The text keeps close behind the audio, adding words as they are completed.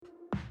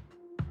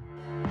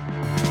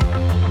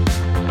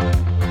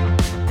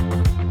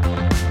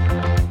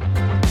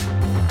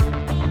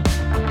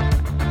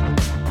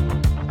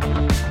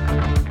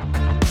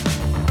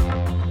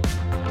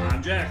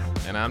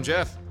I'm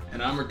Jeff.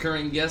 And I'm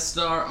recurring guest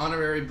star,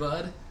 honorary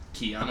bud,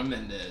 Kiana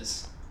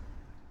Mendez.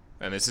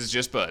 And this is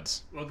Just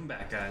Buds. Welcome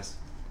back, guys.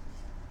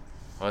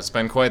 Well, it's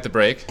been quite the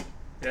break.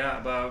 Yeah,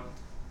 about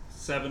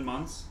 7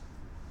 months.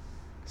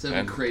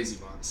 Seven crazy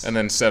months. And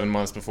then 7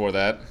 months before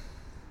that.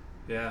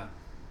 Yeah.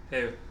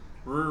 Hey,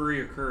 we're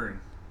reoccurring.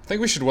 I think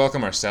we should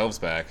welcome ourselves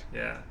back.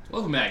 Yeah.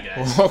 Welcome back,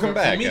 guys. Welcome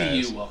back, From me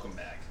guys. to you, welcome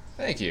back.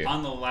 Thank you.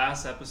 On the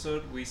last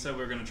episode, we said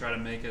we were going to try to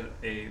make it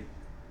a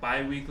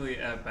bi-weekly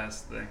at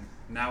best thing.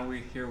 Now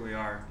here we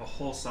are, a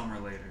whole summer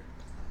later.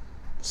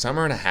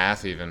 Summer and a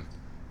half, even.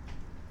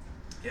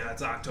 Yeah,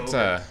 it's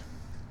October. It's,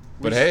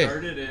 but we hey.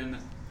 started in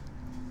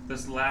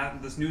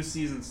this new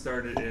season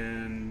started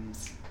in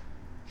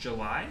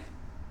July.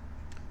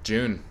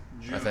 June,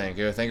 I think.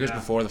 I think it was Yeah.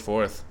 before the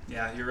 4th.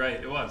 Yeah, you're right.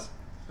 It was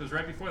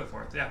right before the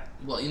 4th. Yeah.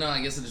 Well,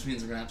 I guess it just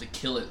means we're going to have to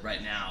kill it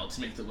right now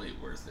to make the wait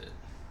worth it.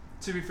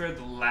 To be fair,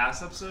 the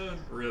last episode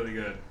really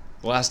good.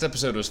 The last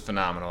episode was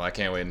phenomenal. I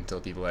can't wait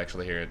until people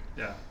actually hear it.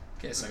 Yeah.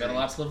 Okay, so I got a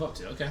lot to live up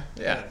to. Okay.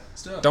 Yeah.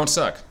 Let's do it. Don't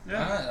suck.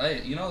 Yeah.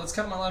 Alright, that's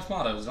kind of my life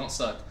motto is don't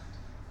suck.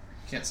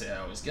 Can't say I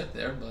always get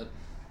there, but,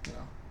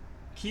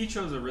 Key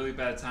chose a really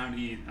bad time to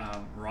eat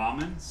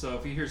ramen, so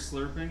if you hear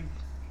slurping,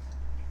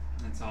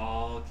 it's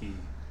all Key.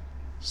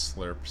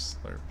 Slurp,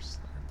 slurp,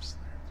 slurp, slurp.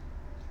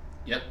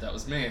 Yep, that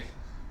was me.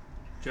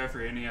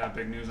 Jeffrey, any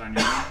big news on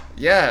you?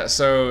 Yeah,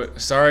 so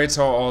sorry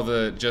to all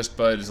the Just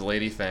Buds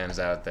lady fans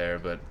out there,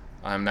 but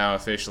I'm now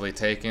officially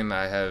taken.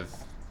 I have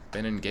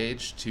been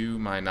engaged to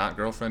my not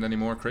girlfriend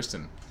anymore,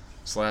 Kristen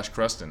 /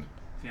 Krustin.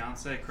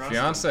 Fiance, Krustin.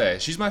 Fiance.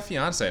 She's my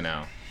fiance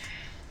now.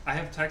 I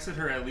have texted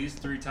her at least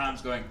 3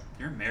 times going,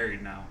 "You're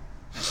married now."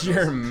 And she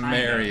You're goes, "Kinda."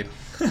 married.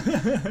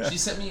 She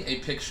sent me a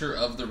picture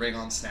of the ring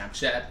on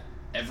Snapchat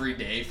every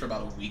day for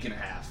about a week and a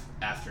half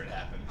after it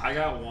happened. I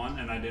got one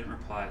and I didn't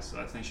reply, so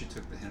I think she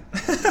took the hint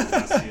that I didn't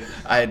want to see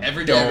it.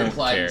 Every day I don't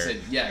replied care. and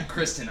said, "Yeah,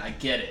 Kristen, I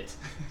get it."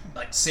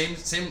 Like same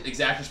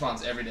exact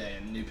response every day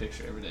and new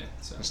picture every day.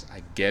 So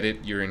I get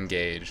it, you're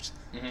engaged.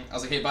 I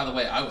was like, "Hey, by the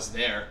way, I was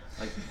there.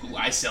 Like,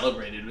 I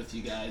celebrated with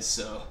you guys."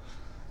 So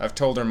I've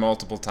told her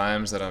multiple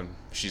times that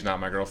she's not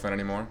my girlfriend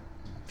anymore.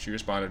 She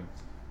responded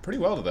pretty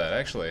well to that,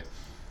 actually.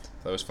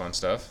 That was fun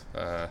stuff.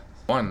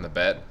 Won the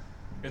bet.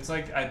 It's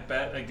like I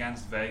bet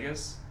against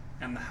Vegas,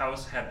 and the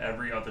house had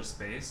every other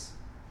space,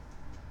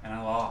 and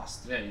I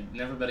lost. yeah, you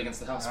never bet against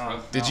the house, bro.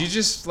 Did you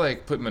just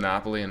put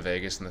Monopoly and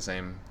Vegas in the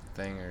same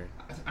thing, or?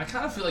 I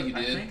kind of feel like you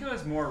I did. think it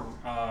was more.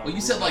 Well,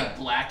 you said like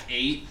black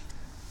 8,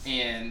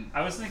 and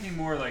I was thinking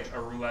more like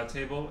a roulette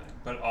table,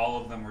 but all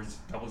of them were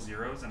double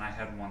zeros, and I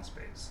had one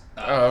space.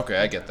 Oh, okay,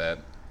 I get that.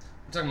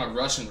 we're talking about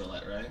Russian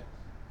roulette, right?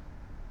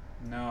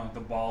 No, the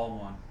ball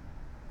one.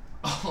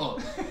 Oh,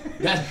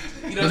 that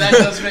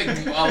does make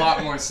a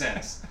lot more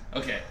sense.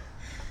 Okay,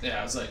 yeah,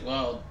 I was like,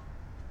 well,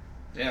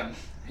 damn,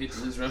 hate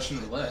to lose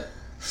Russian roulette.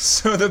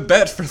 So the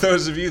bet, for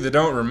those of you that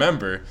don't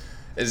remember,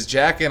 is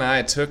Jack and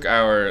I took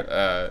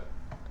our,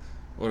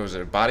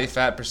 body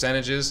fat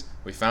percentages.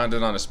 We found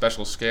it on a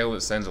special scale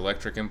that sends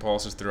electric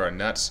impulses through our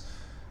nuts.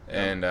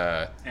 And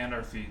And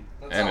our feet.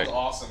 That And sounds it-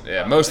 awesome.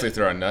 yeah, by the mostly way.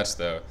 through our nuts,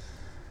 though.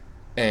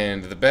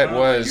 And the I bet don't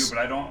know about was... you,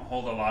 but I don't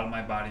hold a lot of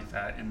my body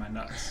fat in my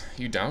nuts.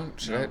 You don't?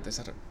 Should I? No. Is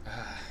that a,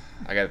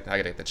 I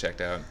gotta get that checked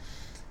out.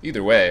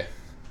 Either way,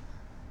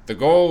 the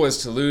goal was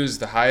to lose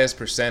the highest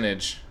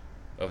percentage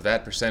of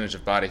that percentage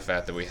of body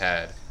fat that we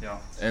had. Yeah.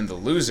 And the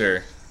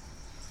loser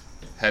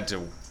had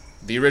to...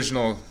 The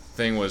original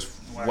thing was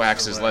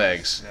wax the his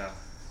legs. Yeah.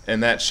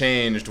 And that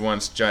changed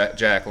once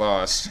Jack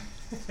lost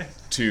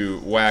to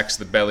wax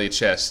the belly,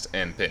 chest,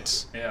 and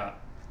pits. Yeah.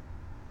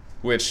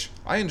 Which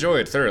I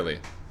enjoyed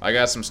thoroughly. I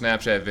got some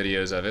Snapchat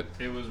videos of it.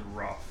 It was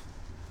rough.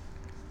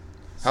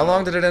 How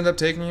long did it end up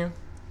taking you?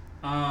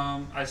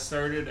 I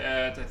started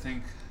at I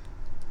think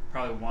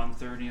probably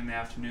 1:30 in the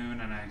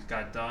afternoon, and I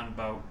got done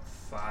about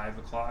 5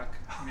 o'clock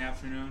in the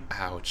afternoon.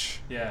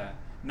 Ouch. Yeah,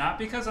 not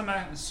because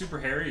I'm super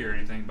hairy or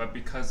anything, but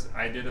because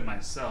I did it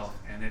myself,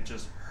 and it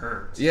just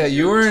hurts. Yeah,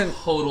 you weren't...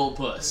 Total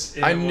puss.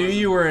 It I knew was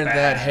you weren't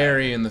that bad.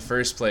 hairy in the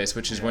first place,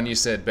 which is when Yeah. you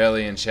said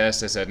belly and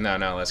chest. I said, no,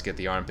 let's get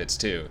the armpits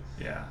too.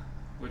 Yeah,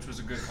 which was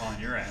a good call on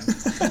your end.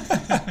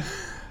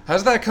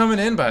 How's that coming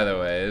in, by the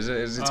way? Is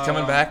it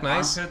coming back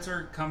nice? Armpits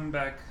are coming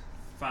back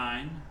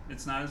fine.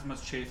 It's not as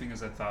much chafing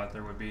as I thought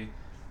there would be.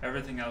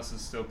 Everything else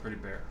is still pretty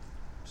bare.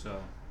 So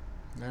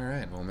All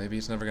right. Well, maybe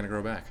it's never gonna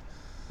grow back.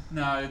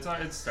 no,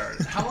 it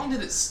started. How long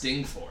did it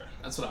sting for?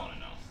 That's what I want to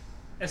know.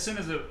 As soon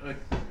as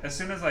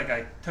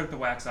I took the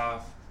wax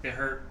off, it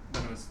hurt.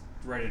 Then it was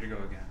ready to go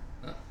again.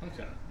 Oh,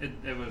 okay.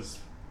 It was.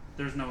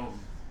 There's no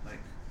like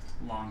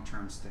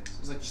long-term stings. It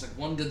was like just like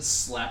one good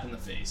slap in the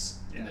face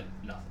and Yeah. then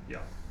nothing. Yeah.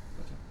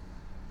 Okay.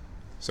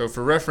 So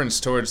for reference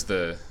towards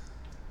the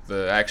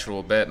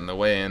actual bet and the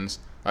weigh-ins,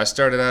 I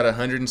started out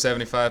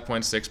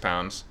 175.6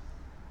 pounds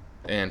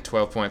and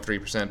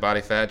 12.3%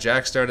 body fat.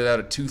 Jack started out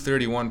at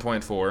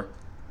 231.4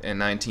 and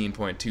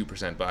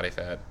 19.2% body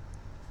fat.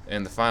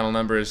 And the final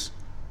numbers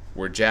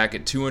were Jack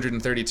at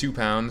 232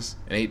 pounds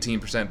and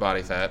 18%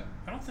 body fat.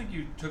 I don't think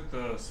you took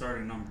the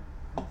starting number.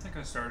 I don't think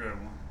I started at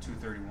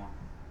 231.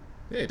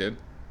 Yeah, he did.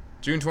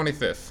 June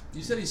 25th.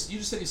 You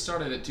just said he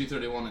started at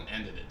 231 and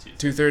ended at 230.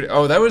 230.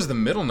 Oh, that was the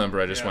middle number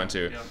I just Yeah, went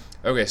to. yep.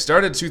 Okay,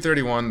 started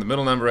 231. The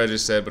middle number I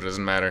just said, but it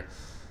doesn't matter.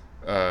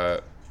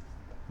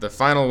 The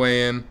final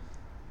weigh-in,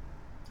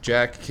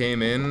 Jack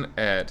came in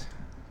at,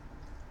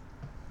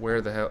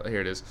 where the hell? Here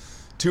it is.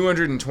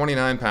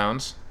 229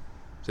 pounds.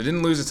 So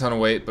didn't lose a ton of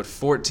weight, but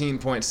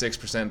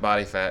 14.6%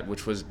 body fat,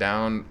 which was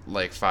down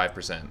like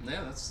 5%.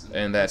 Yeah, that's.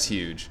 And that's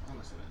huge.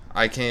 Honestly.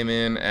 I came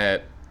in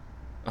at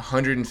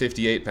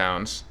 158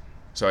 pounds,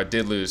 so I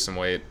did lose some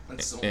weight.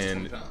 That's almost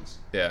 20 pounds.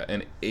 Yeah,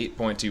 and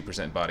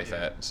 8.2% body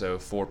fat, so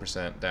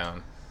 4%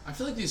 down. I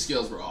feel like these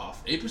scales were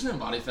off. 8%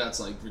 body fat's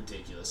like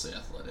ridiculously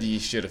athletic. You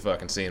should have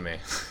fucking seen me.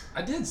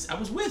 I did. I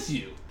was with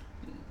you.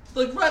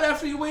 Like right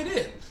after you weighed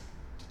in.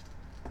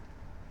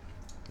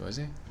 Was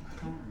he? I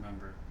don't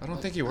remember. I don't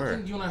think you were. I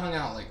think you and I hung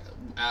out like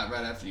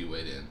right after you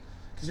weighed in.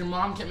 Because your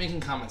mom kept making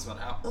comments about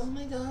how, oh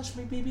my gosh,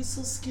 my baby's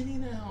so skinny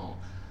now.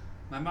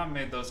 My mom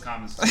made those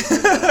comments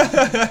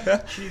too.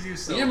 She's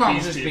used to Your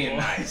mom's these just people. being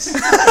nice.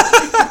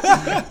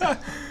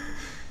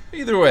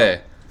 Either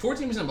way,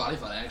 14% body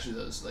fat actually,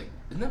 though, is like,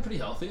 isn't that pretty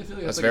healthy? I feel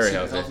like that's like very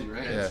a super healthy.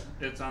 range. Yeah.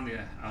 It's on the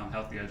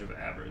healthy edge of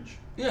average.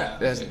 Yeah.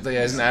 There's okay.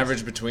 an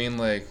average between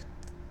like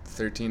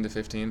 13 to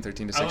 15,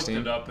 13 to I looked 16.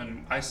 it up,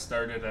 and I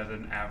started at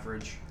an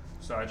average,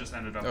 so I just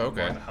ended up Oh, on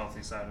more okay. on the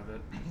healthy side of it.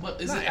 What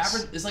is Nice. it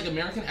average? Is like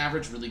American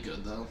average really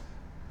good though?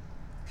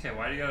 Okay,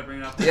 why do you gotta bring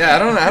it up? Yeah, I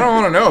don't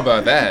want to know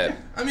about that.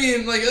 I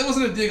mean, like it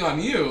wasn't a dig on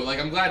you. Like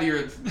I'm glad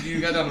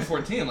you got down to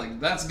 14. Like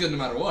that's good no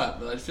matter what.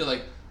 But I feel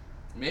like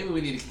maybe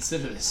we need to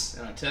consider this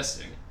in our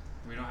testing.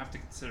 We don't have to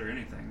consider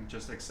anything.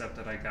 Just accept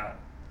that I got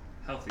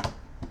healthy.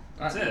 All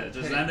That's right, it.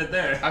 Just hey, end it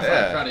there. High five,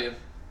 Yeah. proud of you.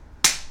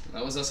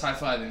 That was us high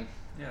fiving.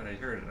 Yeah, they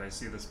heard it. I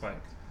see the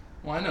spike.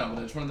 Well, I know, but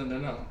I just wanted them to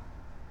know.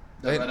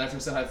 That They- right after I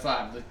said high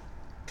five, the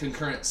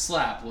concurrent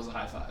slap was a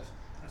high five.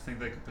 I think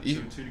they could put E-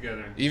 two and two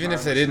together. Even Our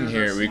if they didn't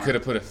listeners hear are it, we smart. could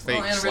have put a fake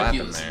Well, and slap Ricky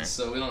in listens, there.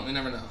 so we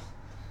never know.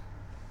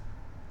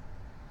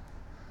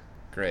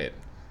 Great.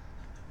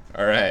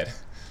 All right.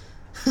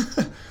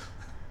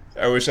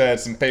 I wish I had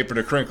some paper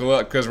to crinkle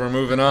up because we're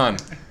moving on.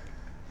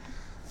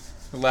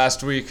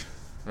 Last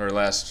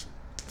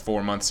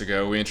 4 months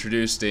ago, we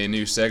introduced a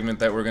new segment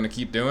that we're going to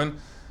keep doing.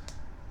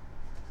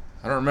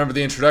 I don't remember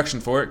the introduction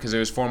for it because it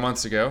was 4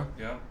 months ago,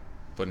 Yep.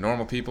 but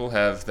normal people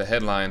have the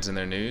headlines in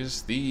their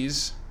news.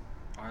 These,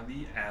 Are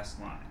the ass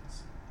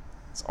lines.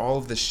 it's all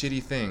of the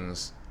shitty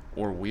things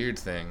or weird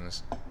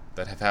things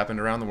that have happened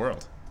around the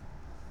world.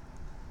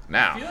 I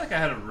Now, feel like I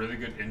had a really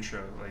good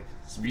intro. Like.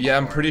 speech yeah,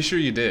 I'm for it. pretty sure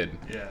you did,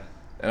 Yeah.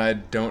 and I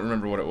don't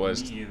remember what it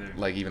was, Me either.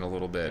 like even a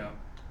little bit. Yeah.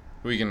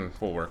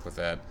 We'll work with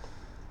that.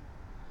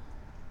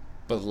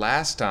 But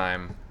last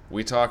time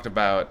we talked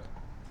about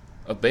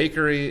a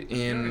bakery I feel like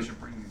I in should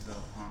bring these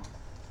up, huh?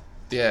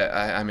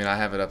 yeah. I mean I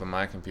have it up on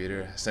my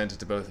computer. I sent it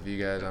to both of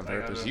you guys on I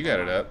got purpose. it You got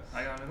it on- up.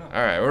 I got it up.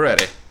 All right, we're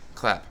ready.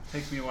 Clap.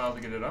 Takes me a while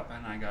to get it up,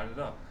 and I got it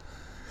up.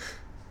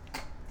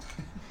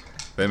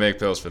 They make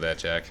pills for that,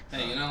 Jack.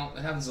 Hey, you know,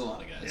 it happens to a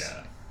lot of guys.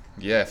 Yeah.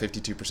 Yeah,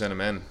 52% of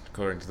men,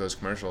 according to those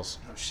commercials.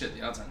 Oh shit,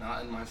 the odds are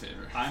not in my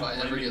favor. I'm if I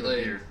ever blaming get the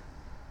laid. beer.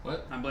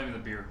 What? I'm blaming the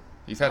beer.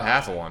 You've had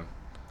half of one.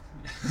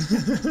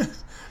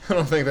 I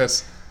don't think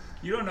that's.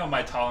 You don't know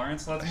my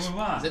tolerance. Let's move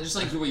on. Is that just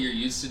like what you're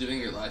used to doing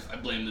in your life? I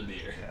blame the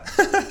beer.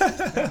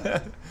 Yeah.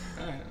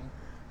 Alright.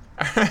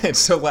 All right,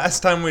 so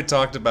last time we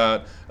talked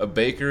about a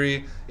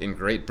bakery in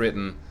Great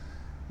Britain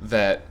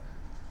that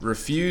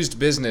refused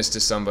business to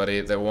somebody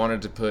that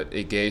wanted to put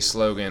a gay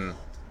slogan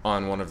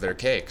on one of their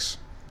cakes.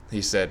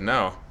 He said,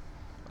 "No,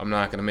 I'm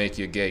not going to make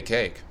you a gay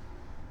cake."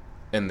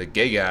 And the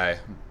gay guy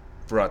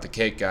brought the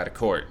cake guy to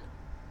court.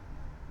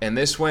 And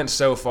this went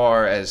so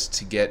far as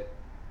to get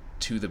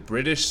to the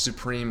British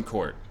Supreme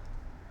Court.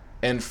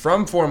 And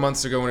from 4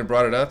 months ago when he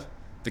brought it up,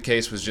 the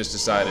case was just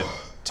decided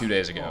 2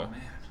 days ago. Oh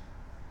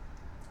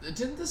man.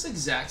 Didn't this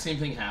exact same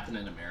thing happen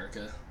in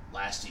America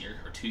last year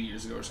or 2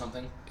 years ago or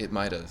something? It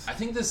might have. I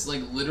think this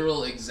like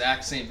literal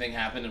exact same thing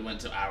happened and went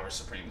to our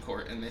Supreme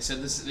Court, and they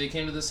said this. They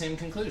came to the same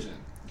conclusion.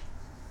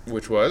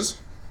 Which was?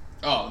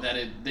 Oh, that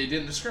they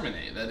didn't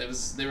discriminate. That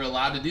they were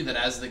allowed to do that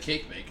as the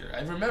cake baker.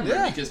 I remember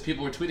Yeah. because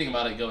people were tweeting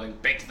about it, going,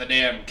 "Bake the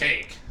damn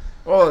cake."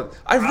 Well,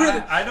 I really.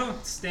 I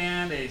don't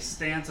stand a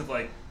stance of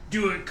like,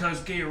 do it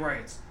because gay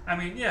rights. I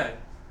mean, yeah,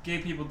 gay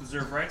people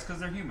deserve rights because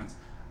they're humans.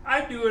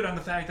 I do it on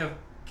the fact of,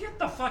 get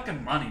the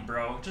fucking money,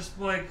 bro. Just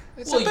like,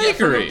 It's well, a yeah,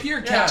 from bakery. a pure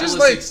Yeah. capitalistic Just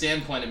like-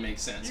 standpoint, it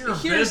makes sense. your But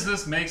here's-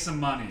 business makes some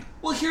money.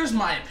 Well, here's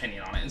my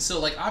opinion on it. And so,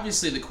 like,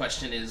 obviously the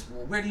question is,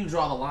 well, where do you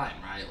draw the line,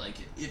 right? Like,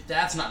 if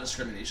that's not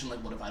discrimination,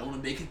 like, what if I don't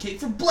want to bake a cake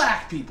for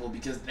black people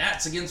because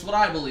that's against what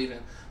I believe in?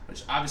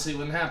 Which obviously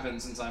wouldn't happen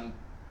since I'm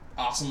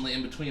awesomely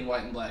in between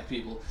white and black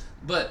people.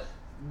 But,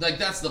 like,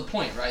 that's the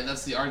point, right?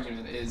 That's the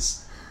argument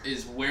is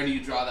where do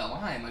you draw that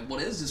line? Like,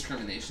 what is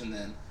discrimination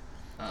then?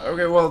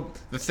 Okay, well,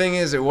 the thing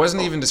is, it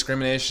wasn't even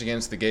discrimination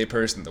against the gay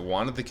person that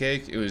wanted the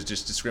cake. It was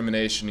just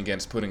discrimination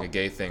against putting a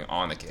gay thing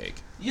on the cake.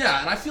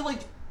 Yeah, and I feel like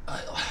I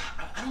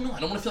don't know. I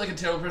don't want to feel like a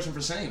terrible person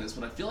for saying this,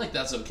 but I feel like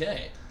that's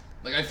okay.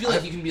 Like I feel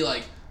like you can be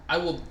like, I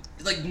will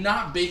like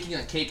not baking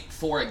a cake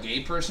for a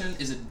gay person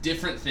is a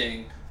different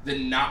thing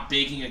than not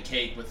baking a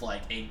cake with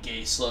like a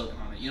gay slogan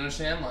on it. You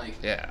understand? Like,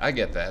 Yeah, I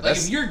get that. like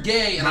if you're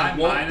gay and My I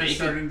won't mind is bake it,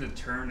 starting to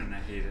turn, and I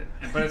hate it.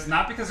 But it's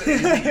not because of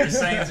anything you're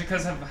saying. It's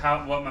because of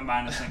what my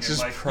mind is thinking. Just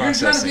Like, you're trying to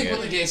processing think it.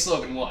 what the gay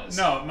slogan was.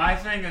 no, my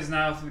thing is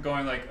now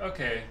going like,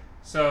 okay,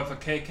 so if a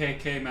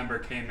KKK member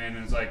came in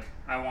and was like,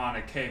 I want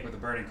a cake with a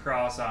burning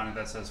cross on it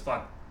that says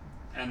fuck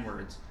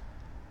N-words,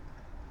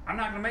 I'm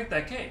not gonna make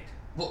that cake.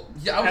 Well,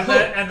 yeah, I would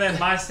And hope. then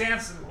my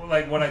stance,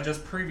 like what I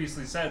just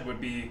previously said,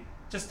 would be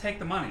just take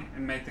the money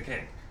and make the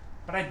cake.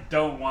 But I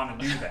don't want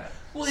to do that.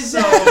 Well, So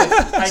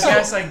exactly. I So-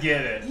 guess I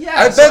get it. Yeah,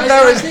 I so bet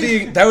that I was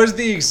think- that was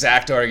the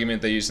exact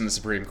argument they used in the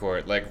Supreme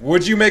Court. Like,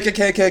 would you make a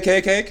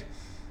KKK cake?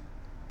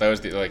 That was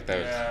the like that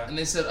was. Yeah. And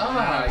they said, you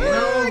Yeah.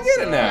 know, I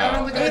get it now. I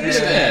don't think I I'd do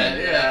understand.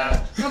 that.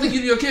 Yeah. I don't think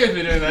you'd be okay with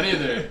me doing that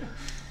either.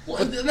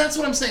 Well, and that's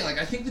what I'm saying. Like,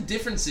 I think the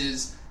difference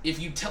is if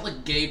you tell a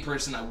gay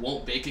person, I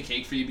won't bake a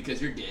cake for you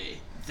because you're gay,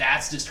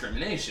 that's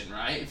discrimination,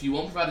 right? If you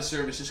won't provide a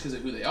service just because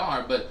of who they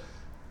are, but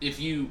if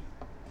you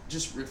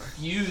just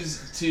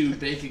refuse to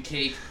bake a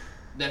cake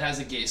that has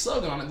a gay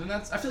slogan on it, then I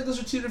feel like those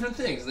are two different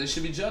things. They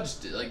should be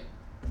judged, like,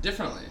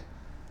 differently.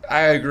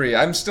 I agree.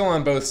 I'm still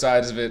on both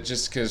sides of it,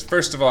 just because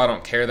first of all, I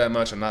don't care that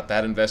much. I'm not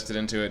that invested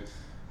into it.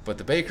 But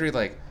the bakery,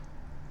 like,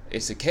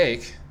 it's a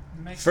cake.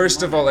 Make some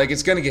First of money. all, like,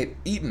 it's gonna get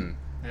eaten.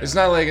 Yeah. It's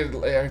not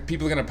like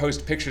people are gonna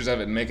post pictures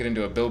of it and make it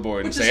into a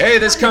billboard and Which say, is "Hey,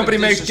 this kind of a company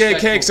makes gay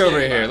disrespectful cakes over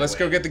thing, by here. the Let's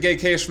go way. get the gay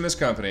cakes from this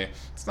company."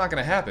 It's not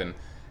gonna happen.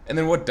 And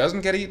then what doesn't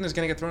get eaten is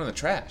gonna get thrown in the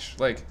trash.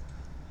 Like,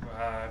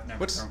 I've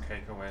never What's- thrown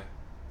cake away.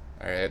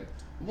 all right.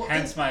 Well,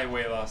 Hence my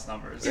weight loss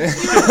numbers.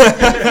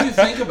 if you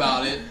think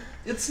about it,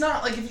 it's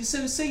not like if you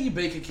say you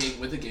bake a cake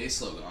with a gay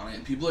slogan on it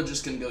and people are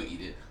just gonna go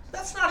eat it.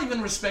 That's not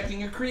even respecting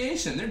your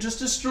creation. They're just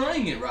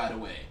destroying it right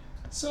away.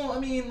 So I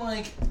mean,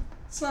 like,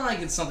 it's not like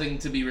it's something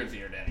to be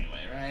revered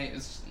anyway, right?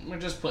 We're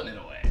just putting it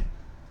away.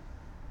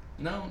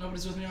 No,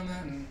 nobody's with me on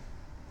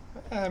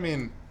that. I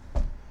mean,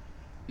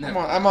 No.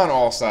 I'm on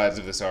all sides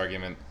of this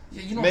argument.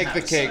 Yeah, you don't Make have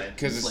the a cake side.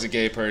 because it's a like,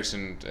 gay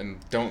person, and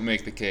don't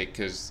make the cake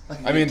because Like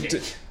I mean. make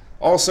cake.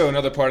 Also,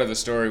 another part of the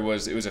story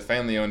was it was a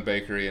family-owned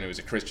bakery and it was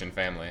a Christian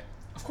family,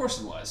 Of course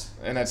it was.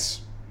 and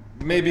that's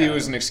maybe it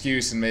was an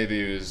excuse and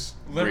maybe it was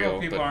Liberal real.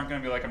 people but aren't going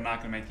to be like, I'm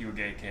not going to make you a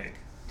gay cake.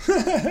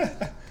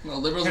 No,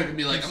 liberals are gonna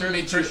be like, I'm gonna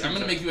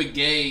Conservative make you a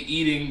gay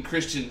eating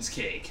Christian's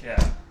cake. Yeah.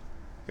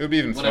 It would be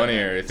even Whatever.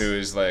 funnier if it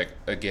was like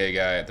a gay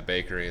guy at the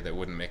bakery that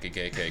wouldn't make a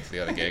gay cake for the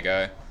other gay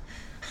guy.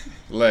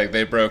 Like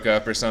they broke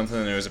up or something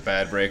and it was a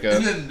bad breakup.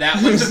 And then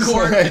that went to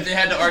court, and they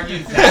had to argue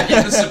that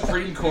in the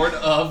Supreme Court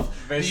of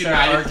They the start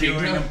United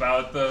arguing Kingdom.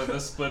 about the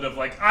split of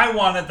like, I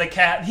wanted the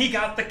cat and he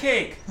got the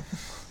cake.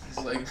 It's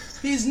like,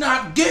 he's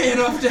not gay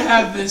enough to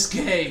have this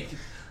cake.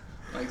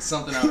 Like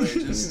something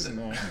outrageous. He's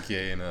not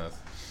gay enough.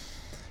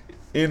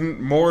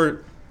 In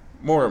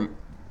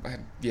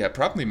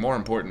probably more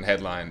important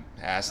headline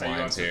ass Are you on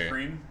lines here.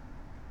 Supreme?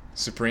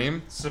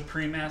 Supreme?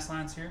 Supreme ass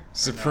lines here? Or no?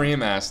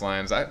 Supreme ass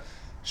lines.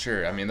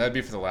 Sure, I mean, that'd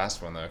be for the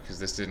last one, though, because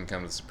this didn't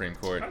come to the Supreme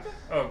Court. Okay.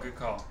 Oh, good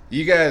call.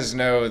 You guys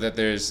know that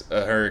there's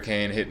a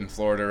hurricane hitting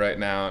Florida right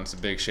now, and it's a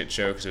big shit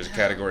show because there's a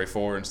Category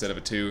 4 instead of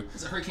a 2.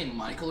 Is it Hurricane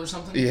Michael or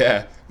something?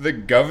 Yeah, the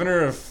governor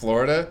of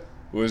Florida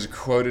was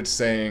quoted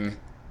saying,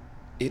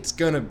 "It's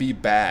gonna be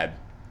bad."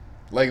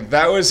 Like,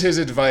 that was his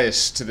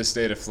advice to the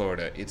state of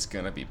Florida. It's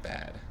gonna be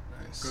bad.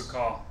 Nice. Good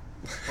call.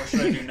 What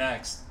should I do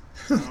next?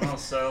 I don't know,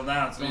 settle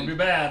down. It's going to be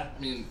bad.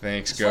 I mean,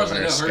 Thanks, as far as I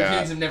Governor know, Scott.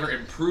 hurricanes have never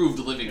improved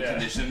living Yeah.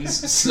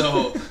 conditions.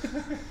 So,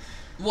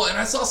 well, and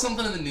I saw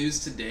something in the news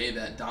today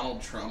that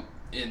Donald Trump,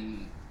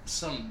 in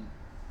some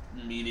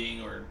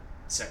meeting or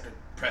secret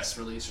press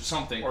release or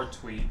something, Or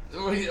tweet.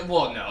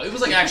 well, no, it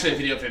was like actually a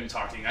video of him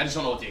talking. I just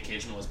don't know what the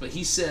occasion was, but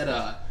he said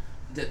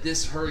that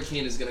this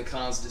hurricane is going to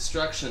cause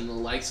destruction, the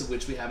likes of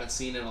which we haven't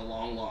seen in a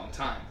long, long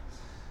time.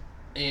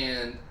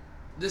 And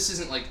this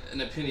isn't like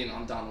an opinion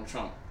on Donald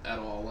Trump at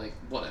all. Like,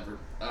 whatever.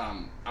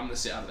 I'm going to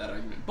stay out of that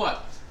argument.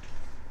 But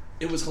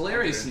it was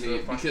hilarious to Okay, me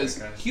so fuck because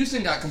that guy.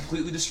 Houston got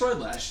completely destroyed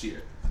last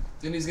year.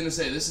 And he's going to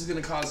say this is going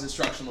to cause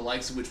destruction, the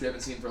likes of which we haven't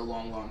seen for a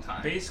long, long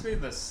time. Basically,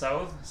 the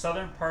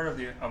southern part of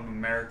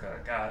America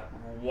got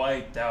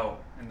wiped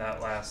out in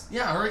that last.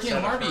 Yeah, Hurricane set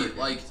of Harvey, hurricanes.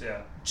 like,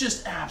 Yeah.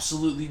 just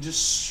absolutely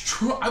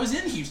destroyed. I was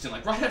in Houston,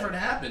 like, right after it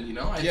happened, you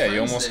know? I had Yeah, you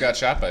friends almost there. got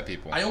shot by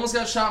people. I almost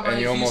got shot by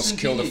and you almost Houston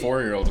killed a PD.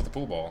 4-year-old with a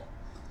pool ball.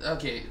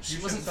 Okay, she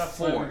You wasn't should stop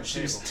playing 4, with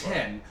she was the table,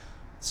 10.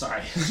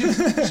 Sorry.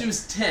 she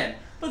was 10.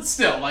 But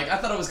still, like, I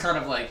thought it was kind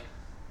of like,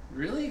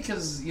 really?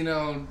 Because, you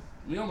know,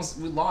 we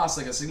lost,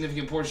 like, a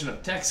significant portion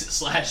of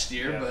Texas last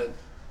year, Yeah.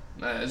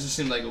 but it just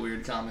seemed like a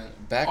weird comment.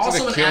 Back to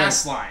Also the an killing-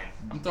 ass line.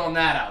 I'm throwing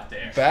that out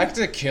there. Back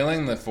to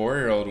killing the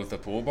 4-year-old with a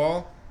pool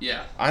ball.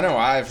 Yeah. I know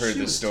I've heard She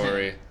this was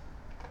story,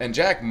 and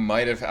Jack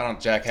might have.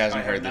 Jack hasn't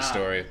I have heard this not.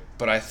 story,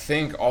 but I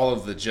think all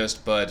of the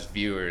Just Buds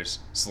viewers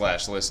 /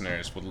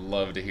 listeners would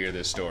love to hear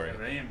this story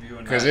They ain't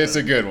viewing because that. it's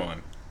a good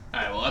one.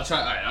 Alright, well, I'll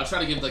try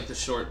to give, like, the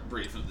short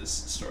brief of this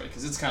story,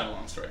 because it's kind of a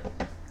long story.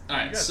 You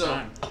Alright, got so...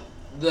 time.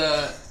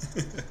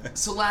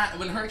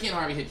 When Hurricane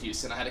Harvey hit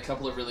Houston, I had a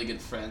couple of really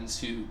good friends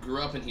who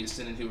grew up in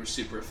Houston and who were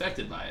super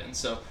affected by it. And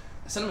so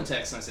I sent them a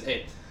text and I said,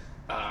 hey,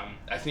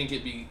 I think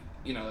it'd be,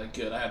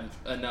 good. I have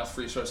enough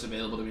resources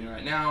available to me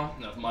right now,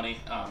 enough money.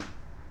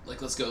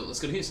 Let's go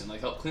to Houston.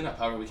 Help clean up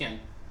however we can.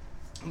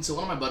 And so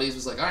one of my buddies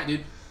was like, all right,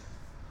 dude,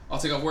 I'll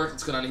take off work.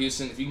 Let's go down to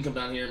Houston. If you can come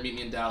down here and meet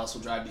me in Dallas,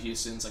 we'll drive to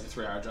Houston. It's like a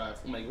 3-hour drive.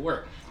 We'll make it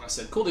work. And I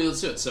said, cool, dude,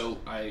 let's do it. So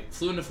I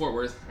flew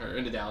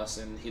into Dallas,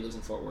 and he lives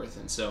in Fort Worth.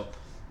 And so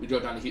we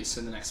drove down to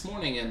Houston the next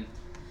morning, and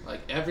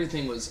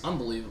everything was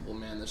unbelievable,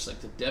 man. There's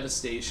the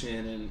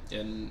devastation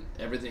and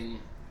everything.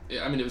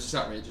 I mean, it was just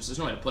outrageous. There's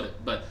no way to put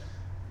it. But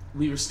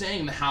we were staying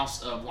in the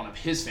house of one of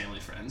his family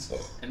friends,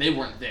 and they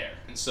weren't there.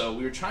 And so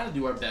we were trying to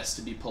do our best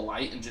to be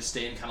polite and just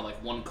stay in kind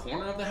of one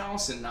corner of the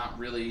house and not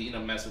really,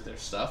 mess with their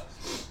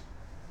stuff.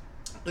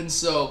 And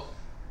so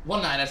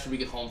one night after we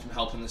get home from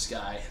helping this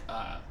guy,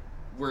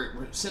 we're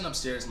sitting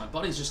upstairs, and my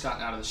buddy's just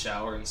gotten out of the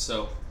shower, and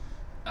so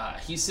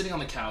he's sitting on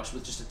the couch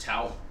with just a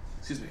towel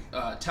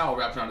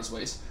wrapped around his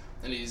waist,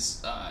 and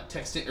he's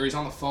he's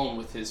on the phone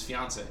with his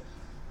fiance.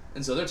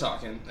 And so they're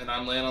talking, and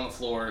I'm laying on the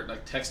floor,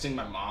 texting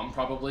my mom,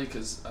 probably,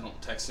 because I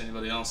don't text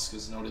anybody else,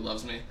 because nobody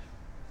loves me,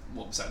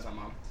 well, besides my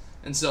mom.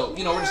 And so, we're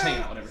just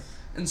hanging out, whatever.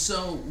 And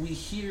so we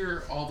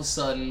hear, all of a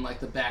sudden,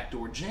 the back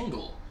door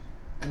jangle,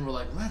 and we're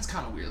like, well, that's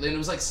kind of weird. And it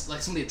was like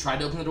somebody had tried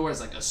to open the door, as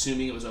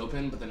assuming it was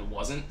open, but then it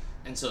wasn't.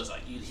 And so it's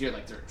you'd hear,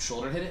 their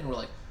shoulder hit it, and we're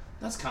like,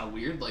 that's kind of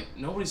weird.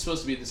 Nobody's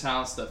supposed to be at this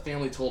house. The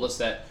family told us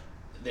that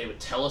they would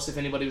tell us if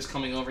anybody was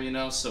coming over,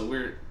 so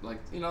we're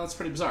that's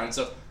pretty bizarre. And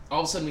so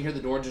all of a sudden we hear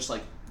the door just,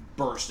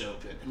 burst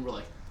open, and we're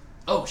like,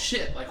 oh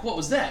shit, what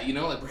was that,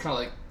 we're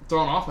kind of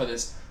thrown off by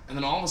this. And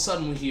then all of a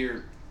sudden we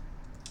hear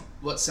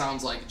what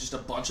sounds like just a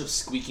bunch of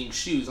squeaking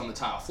shoes on the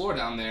tile floor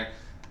down there,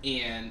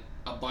 and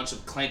a bunch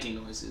of clanking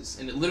noises,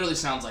 and it literally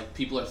sounds like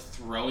people are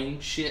throwing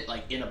shit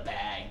in a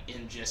bag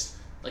and just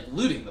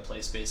looting the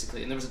place,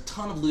 basically. And there was a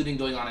ton of looting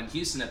going on in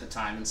Houston at the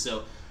time, and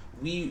so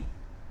we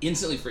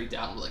instantly freaked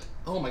out and we're like,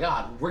 oh my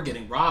god, we're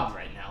getting robbed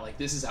right now,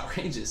 this is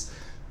outrageous.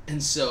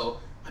 And so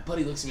my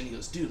buddy looks at me and he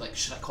goes, dude,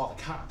 should I call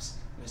the cops?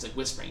 And he's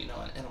whispering, and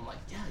I'm like,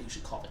 yeah, you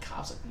should call the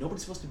cops.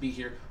 Nobody's supposed to be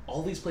here.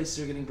 All these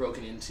places are getting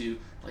broken into.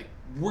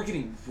 We're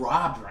getting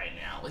robbed right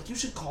now. You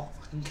should call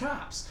the fucking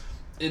cops.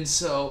 And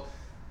so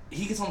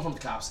he gets on the phone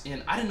with the cops,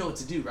 and I didn't know what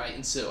to do, right?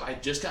 And so I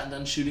had just gotten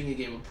done shooting a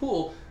game of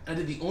pool, and I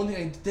did the only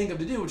thing I could think of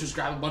to do, which was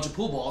grab a bunch of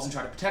pool balls and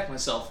try to protect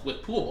myself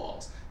with pool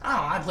balls. I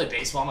don't know, I play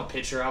baseball, I'm a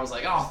pitcher. I was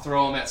like, I'll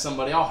throw them at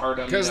somebody, I'll hurt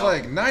them. Because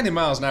 90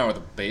 miles an hour with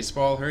a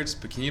baseball hurts,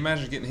 but can you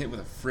imagine getting hit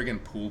with a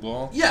friggin' pool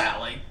ball?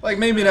 Yeah,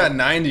 maybe not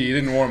 90, you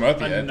didn't warm up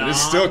yet, but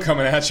it's still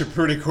coming at you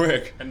pretty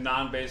quick. A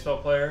non-baseball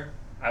player,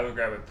 I would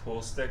grab a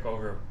pool stick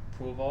over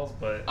pool balls,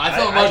 but I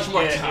felt much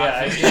more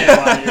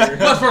confident.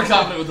 Much more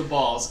confident with the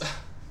balls.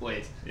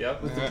 Wait.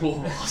 Yep. With the pool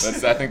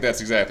balls. I think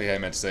that's exactly how I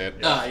meant to say it.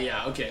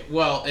 Yeah, okay.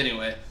 Well,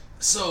 anyway.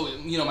 So,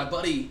 my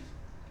buddy,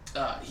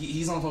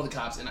 he's on the phone with the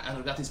cops, and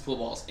I've got these pool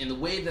balls. And the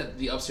way that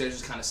the upstairs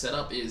is kind of set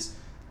up is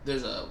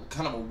there's a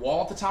kind of a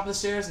wall at the top of the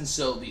stairs, and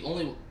so the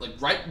only,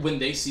 right when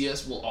they see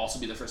us will also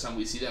be the first time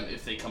we see them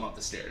if they come up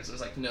the stairs.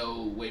 There's,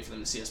 no way for them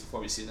to see us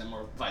before we see them,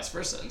 or vice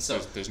versa. And so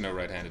there's no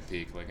right-handed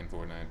peek like in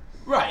Fortnite.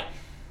 Right.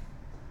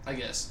 I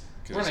guess.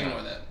 We're not going to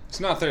ignore that. It's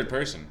not third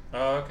person.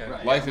 Oh, okay.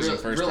 Right, life is in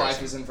first person. Real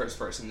life is in first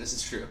person. This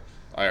is true.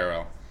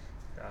 IRL.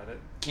 Got it.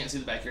 Can't see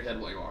the back of your head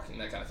while you're walking,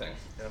 that kind of thing.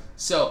 Yep.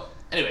 So,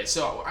 anyway,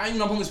 I'm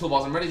pulling these pool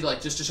balls. I'm ready to,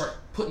 just start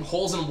putting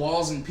holes in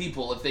walls and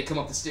people if they come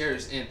up the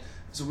stairs. And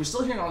so we're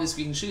still hearing all these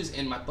squeaking shoes.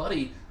 And my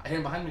buddy, I hear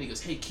him behind me, and he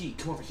goes, hey, Key,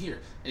 come over here.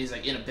 And he's,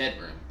 in a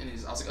bedroom. And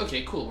I was like,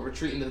 okay, cool. We're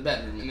retreating to the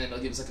bedroom. And then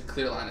it'll give us, a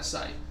clear line of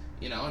sight.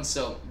 And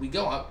so we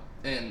go up,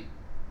 and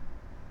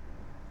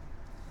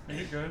Are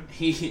you good?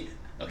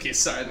 Okay,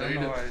 sorry. I don't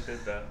know why I did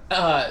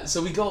that.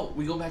 So we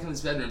go back into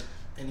this bedroom,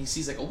 and he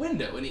sees a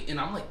window, and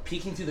I'm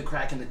peeking through the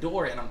crack in the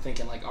door, and I'm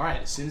thinking all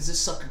right, as soon as this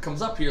sucker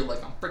comes up here,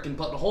 I'm freaking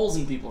putting holes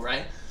in people,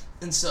 right?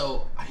 And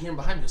so I hear him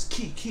behind me, he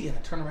goes, Key, and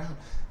I turn around,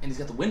 and he's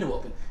got the window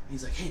open. And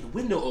he's like, hey, the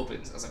window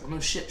opens. I was like, well, no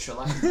shit,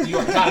 Sherlock, you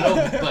already got it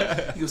open.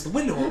 But he goes, the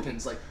window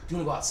opens. Do you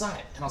want to go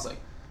outside? And I was like,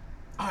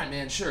 all right,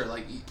 man, sure.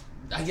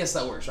 I guess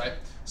that works, right?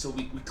 So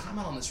we climb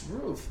out on this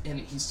roof, and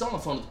he's still on the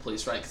phone with the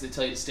police, right? Because they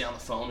tell you to stay on the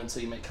phone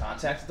until you make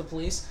contact with the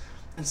police.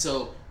 And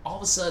so all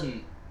of a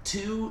sudden,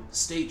 2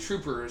 state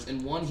troopers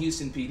and 1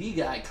 Houston PD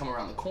guy come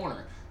around the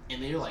corner,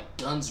 and they're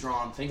guns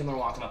drawn, thinking they're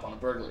walking up on a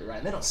burglary, right?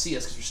 And they don't see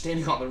us because we're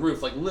standing on the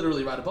roof,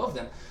 literally right above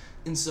them.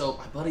 And so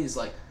my buddy is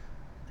like,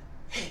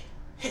 hey,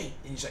 and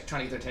he's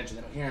trying to get their attention.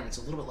 They don't hear him. It's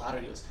a little bit louder.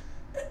 He goes,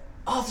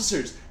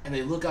 officers, and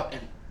they look up,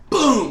 and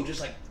boom,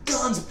 just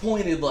guns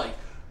pointed,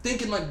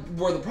 thinking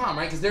we're the problem,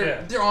 right? Because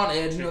they're on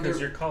edge. Because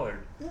you're colored.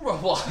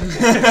 Well,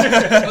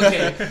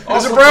 okay.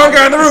 There's a brown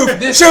guy on the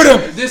roof. Shoot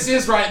him! This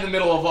is right in the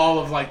middle of all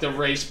of the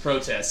race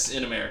protests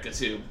in America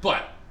too.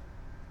 But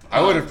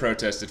I would have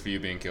protested for you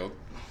being killed.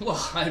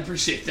 Well, I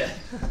appreciate that.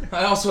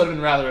 I also would have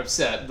been rather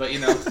upset, but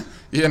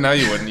Yeah, no,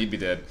 you wouldn't. You'd be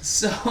dead.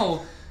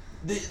 So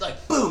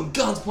like, boom,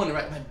 guns pointed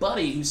right. My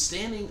buddy, who's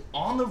standing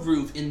on the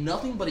roof in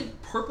nothing but a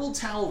purple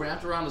towel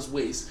wrapped around his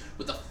waist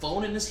with a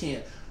phone in his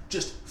hand,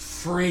 just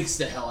freaks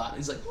the hell out.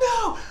 He's like,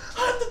 no,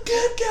 I'm the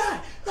good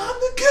guy. I'm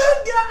the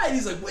good guy. And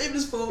he's like waving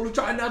his phone,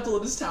 trying not to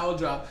let his towel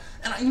drop.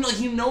 And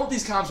what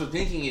these cops were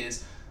thinking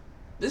is,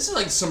 this is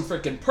like some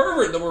freaking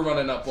pervert that we're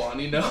running up on,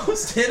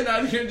 standing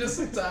out here in just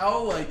a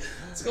towel, like,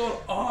 what's going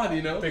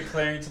on,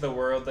 Declaring to the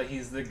world that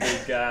he's the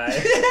good guy.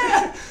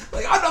 Yeah,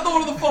 like, I'm not the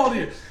one with the fault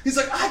here. He's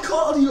like, I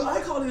called you,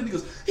 and he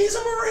goes, he's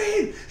a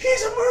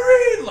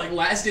Marine, like,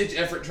 last ditch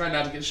effort trying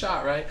not to get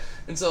shot, right?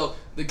 And so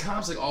the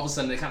cops, like, all of a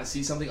sudden, they kind of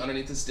see something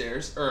underneath the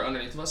stairs, or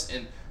underneath of us,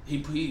 and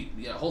he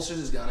holsters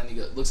his gun, and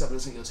he looks up at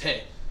us and he goes,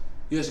 hey,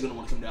 you guys are going to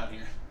want to come down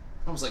here.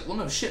 I was like, well,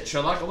 no shit,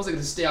 Sherlock, I wasn't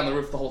going to stay on the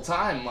roof the whole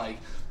time, like.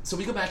 So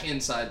we go back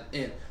inside,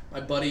 and my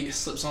buddy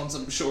slips on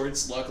some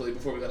shorts, luckily,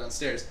 before we go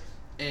downstairs.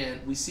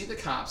 And we see the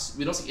cops.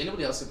 We don't see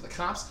anybody else except the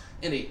cops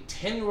and a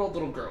 10-year-old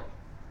little girl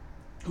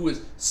who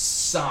is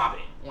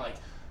sobbing, like,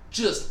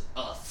 just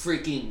a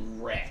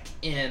freaking wreck.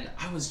 And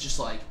I was just,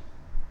 like,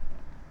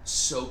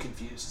 so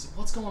confused. I was like,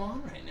 what's going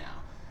on right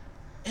now?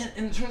 And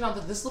it turns out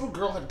that this little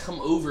girl had come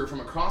over from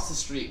across the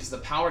street, because the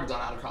power had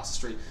gone out across the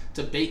street,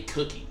 to bake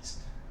cookies.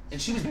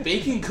 And she was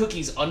baking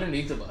cookies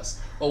underneath of us.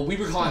 Oh, we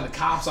were calling the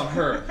cops on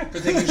her for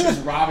thinking she was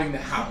robbing the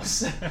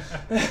house.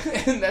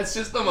 And that's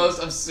just the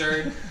most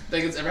absurd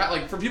thing that's ever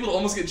happened. Like, for people to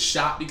almost get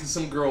shot because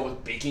some girl was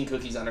baking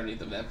cookies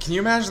underneath of them. Can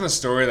you imagine the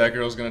story that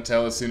girl's going to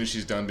tell as soon as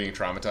she's done being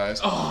traumatized?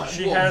 Oh,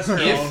 she has her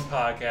own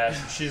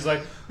podcast. She's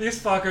like, these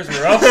fuckers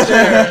were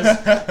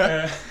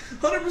upstairs.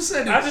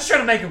 100%. I was just trying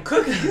to make them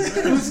cookies.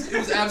 It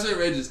was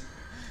absolutely outrageous.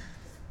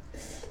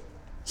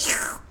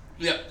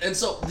 Yeah, and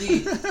so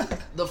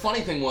the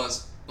funny thing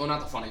was, well,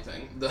 not the funny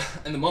thing.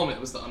 In the moment, it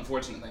was the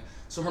unfortunate thing.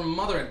 So her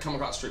mother had come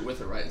across the street with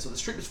her, right? And so the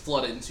street was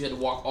flooded, and she had to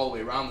walk all the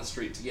way around the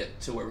street to get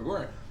to where we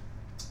were.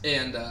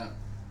 And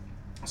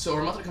so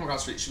her mother had come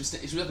across the street.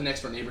 She was at the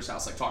next door neighbor's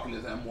house, like, talking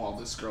to them while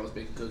this girl was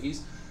baking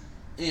cookies.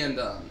 And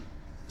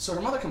so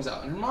her mother comes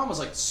out, and her mom was,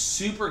 like,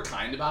 super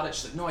kind about it.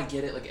 She's like, no, I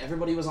get it. Like,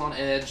 everybody was on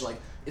edge.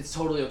 Like, it's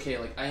totally okay.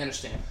 Like, I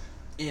understand.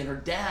 And her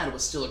dad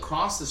was still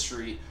across the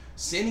street,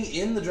 standing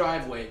in the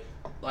driveway,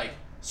 like,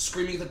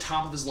 screaming at the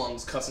top of his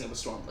lungs, cussing up a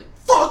storm, like,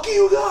 fuck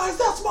you guys,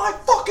 that's my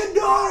fucking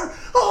daughter,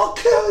 I'll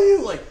kill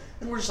you, like,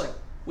 and we're just like,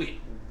 wait,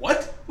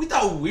 what? We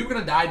thought we were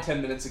gonna die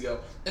 10 minutes ago,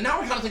 and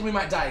now we're kind of thinking we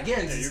might die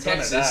again, because it's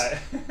Texas.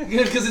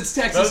 Because it's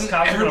Texas, Those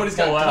and everybody's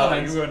got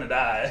guns. You're gonna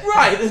die.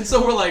 Right, and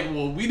so we're like,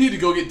 well, we need to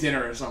go get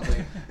dinner or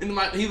something. And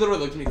he literally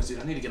looked at me and goes,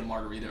 dude, I need to get a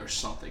margarita or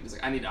something. He's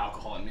like, I need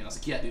alcohol in me. And I was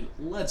like, yeah, dude,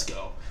 let's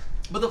go.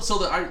 But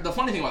the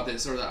funny thing about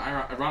this, or the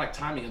ironic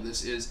timing of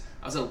this, is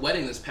I was at a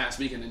wedding this past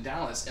weekend in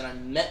Dallas, and I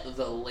met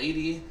the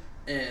lady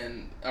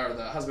or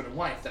the husband and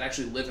wife that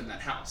actually live in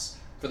that house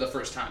for the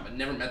first time. I'd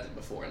never met them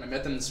before, and I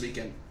met them this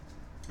weekend.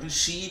 And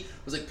she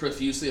was, like,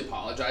 profusely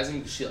apologizing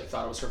because she, like,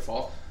 thought it was her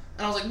fault.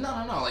 And I was like,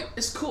 no, like,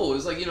 it's cool. It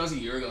was, like, it was a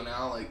year ago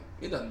now. Like,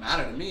 it doesn't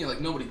matter to me. Like,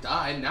 nobody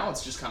died. Now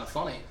it's just kind of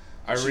funny.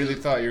 I really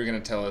thought you were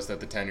going to tell us that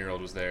the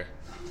 10-year-old was there.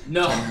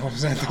 No. 10-year-old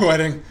was at the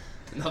wedding.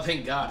 No,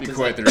 thank God. Be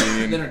quite the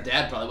reunion. Then her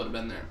dad probably would have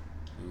been there.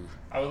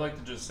 I would like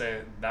to just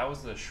say that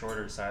was the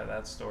shorter side of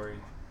that story.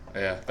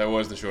 Yeah, that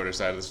was the shorter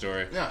side of the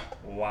story. Yeah.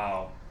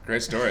 Wow.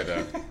 Great story,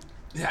 though.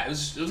 Yeah, it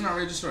was an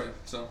outrageous story.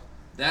 So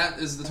that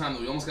is the time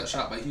that we almost got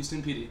shot by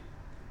Houston PD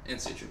and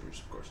state troopers,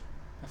 of course.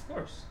 Of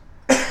course.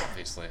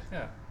 Obviously.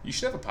 Yeah. You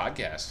should have a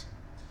podcast.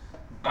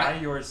 By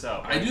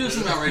yourself. I do have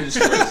some outrageous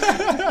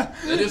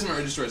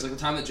stories. Like the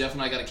time that Jeff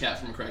and I got a cat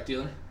from a crack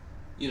dealer.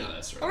 You know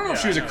that story. I don't know if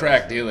Yeah, she was I a know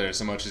crack that. dealer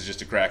so much as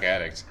just a crack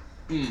addict.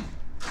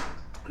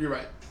 You're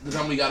right. The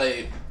time we got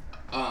a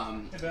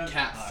Ben.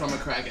 cat from a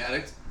crack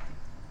addict.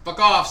 Fuck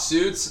off,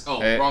 Suits.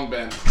 Oh, Hey. wrong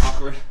Ben.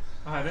 Awkward.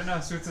 Oh, I didn't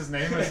know Suits'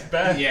 name was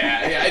Ben.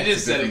 Yeah, I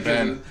just said it.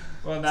 Different Ben.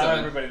 Well, now So-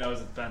 everybody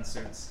knows it's Ben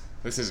Suits.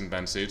 This isn't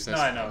Ben Suits. No,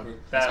 That's I know.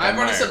 That, I've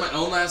already Meyer. said my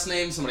own last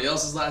name, somebody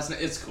else's last name.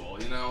 It's cool,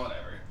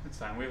 whatever. It's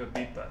fine. We have a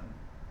beat button.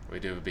 We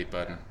do have a beat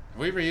button. Have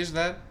we ever used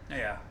that?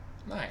 Yeah.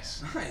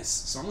 Nice. Nice.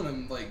 So I'm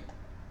gonna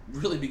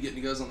really be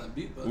getting you guys on that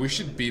beat button. We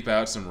should beep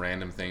out some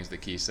random things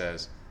that Key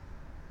says.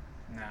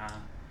 Nah.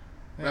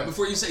 Right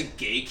before you say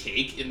gay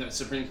cake in the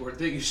Supreme Court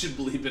thing, you should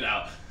bleep it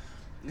out.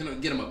 You're gonna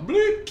get them a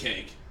bleep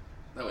cake.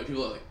 That way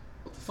people are like,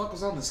 what the fuck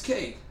was on this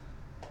cake?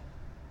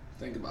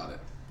 Think about it.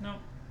 No.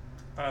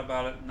 Thought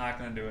about it. Not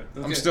gonna do it.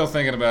 Okay. I'm still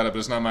thinking about it, but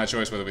it's not my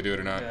choice whether we do it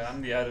or not. Yeah,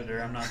 I'm the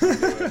editor. I'm not gonna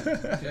do it.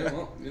 Okay,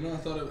 well, I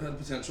thought it had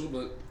potential,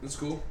 but it's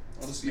cool.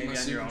 I'll just eat Maybe my on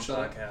soup your own and shut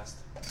up. podcast.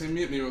 Hey,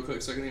 mute me real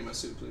quick so I can eat my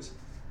soup, please.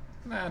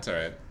 Nah, it's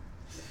alright.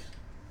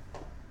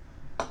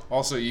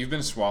 Also, you've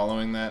been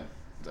swallowing that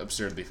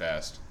absurdly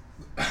fast.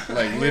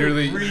 Like,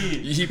 literally, Read.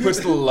 he puts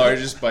the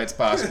largest bites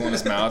possible in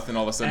his mouth, and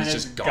all of a sudden And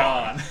it's just it's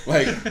gone. gone.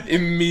 Like,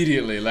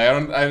 immediately. Like,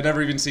 I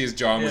never even see his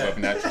jaw move Yeah. up,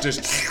 and that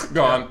just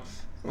gone.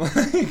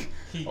 Like,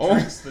 He oh.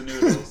 drinks the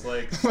noodles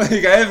like.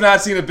 Like, I have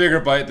not seen a bigger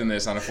bite than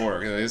this on a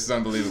fork. Like, this is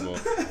unbelievable.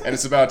 And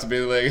it's about to be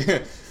like,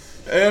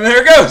 and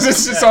there it goes.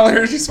 It's just all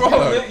he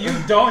swallowed. You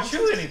don't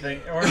chew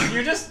anything, or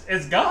you're just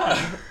it's gone.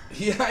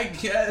 Yeah, I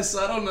guess.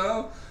 I don't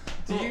know.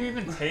 Do you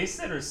even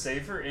taste it or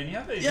savor any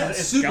of it? Yeah, it's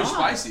It's super gone.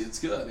 spicy. It's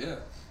good. Yeah.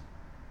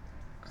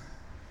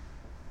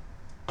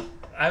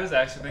 I was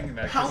actually thinking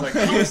that How-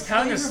 because he was how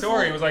telling a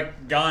story. flavorful. It was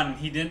like gone.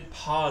 He didn't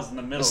pause in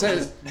the middle.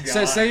 Say,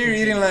 Just say you're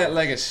eating continued.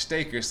 like a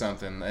steak or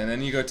something, and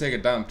then you go take a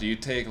dump. Do you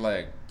take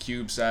like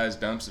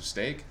cube-sized dumps of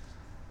steak?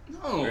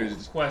 No. Or is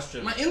it-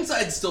 Question. My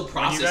inside's still When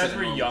processing. you guys it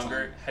were all the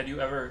younger, time. had you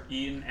ever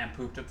eaten and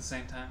pooped at the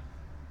same time?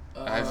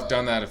 I've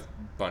done that a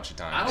bunch of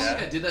I times. don't Yeah.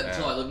 think I did that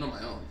until Yeah. I lived on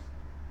my own.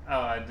 Oh,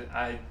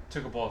 I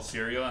took a bowl of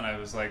cereal and I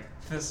was like,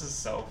 this is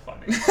so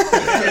funny. It's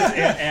in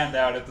and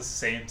out at the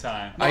same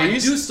time. No, I I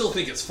used- do still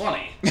think it's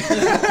funny.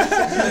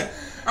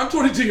 I'm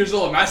 22 years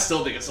old and I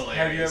still think it's hilarious.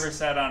 Have you ever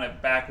sat on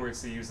it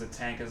backwards to use the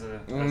tank as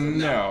a...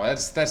 No,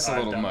 that's a I've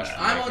little done much. that.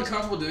 for me, I'm 'cause-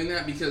 uncomfortable doing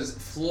that because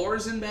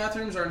floors in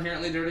bathrooms are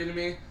inherently dirty to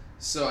me,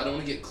 so I don't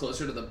want to get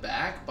closer to the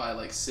back by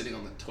like sitting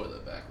on the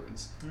toilet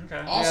backwards.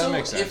 Okay. Also, that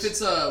makes sense. if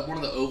it's one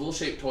of the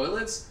oval-shaped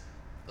toilets,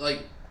 like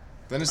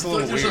Then it's I a feel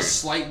like little there's weird. a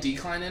slight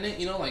decline in it,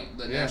 you know, like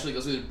that Yeah. naturally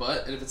goes through your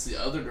butt, and if it's the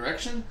other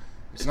direction,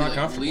 It's it'd not be like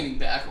comfortable. leaning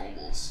back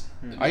almost.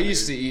 I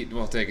used to eat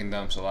while taking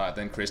dumps a lot.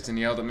 Then Kristen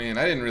yelled at me, and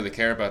I didn't really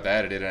care about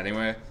that. I did it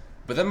anyway.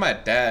 But then my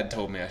dad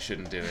told me I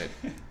shouldn't do it,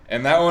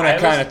 and that one I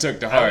was- kind of took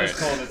to I heart. was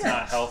told it's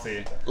not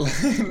healthy.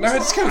 No,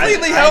 it's I-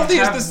 completely I healthy.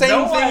 It's have the same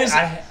no thing i- as.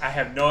 I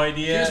have no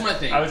idea. Here's my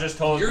thing. I was just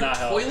told your it's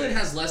not toilet healthy.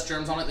 has less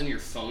germs on it than your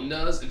phone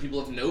does, and people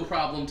have no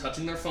problem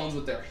touching their phones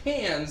with their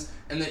hands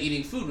and then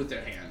eating food with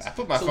their hands. I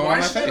put my so phone why on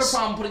my should I have a face.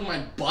 problem putting my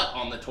butt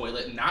on the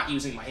toilet, not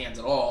using my hands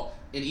at all,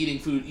 and eating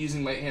food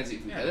using my hands to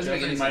eat food? Yeah, that doesn't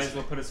make Jeffrey any might sense. as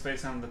well put his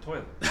face on the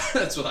toilet.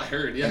 That's what I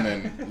heard. Yeah.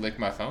 And then lick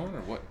my phone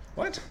or what?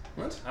 What?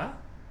 What? Huh?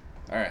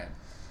 All right.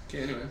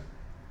 Okay. Anyway,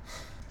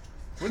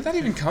 Where did that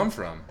even come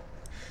from?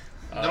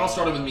 that all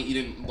started with me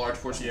eating large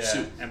portions Yeah, of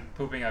soup. and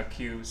pooping out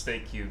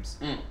steak cubes.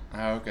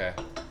 Oh, okay.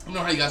 I don't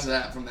know how you got to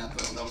that from that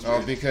though. That was Oh,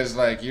 weird. because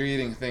like you're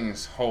eating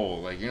things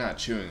whole, like you're not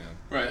chewing them.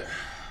 Right.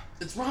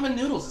 It's ramen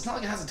noodles. It's not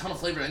like it has a ton of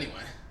flavor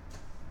anyway.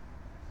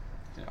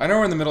 I know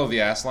we're in the middle of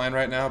the ass line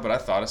right now, but I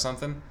thought of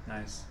something.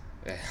 Nice.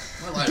 Yeah.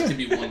 My life could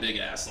be one big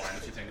ass line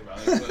if you think about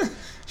it.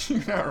 But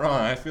You're not wrong.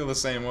 I feel the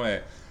same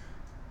way.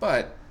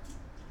 But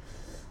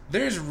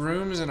there's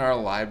rooms in our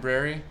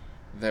library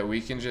that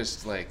we can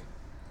just like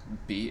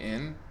be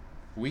in.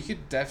 We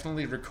could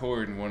definitely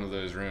record in one of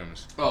those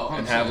rooms oh,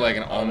 and have like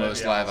an 100%.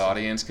 almost be live awesome.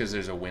 audience because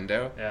there's a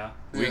window. Yeah.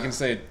 We Yeah. can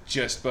say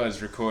Just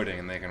Buzz recording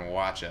and they can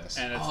watch us.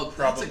 And it's Oh, that's a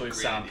probably great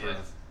soundproof.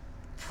 idea.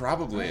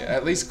 Probably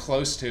at least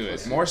close to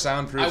it. More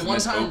soundproof I than one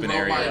this time open wrote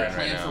area my we're in right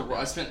plan now. for.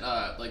 I spent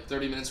like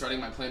 30 minutes writing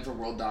my plan for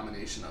world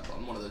domination up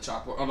on one of the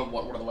chalkboard, on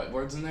one of the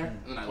whiteboards in there, and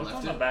then I What's left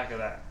on the it. back of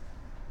that?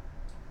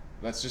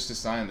 That's just a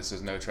sign that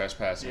says no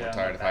trespassing. Yeah, We're on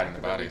tired of back hiding the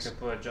of it, bodies. We could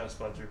put Just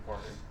Buds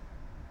recorded.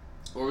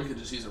 Or we could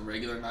just use a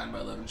regular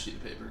 9x11 sheet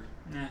of paper.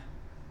 Nah.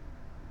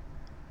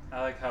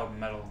 I like how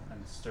metal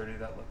and sturdy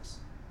that looks.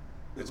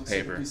 It's looks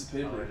like a paper. piece of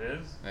Oh, paper. it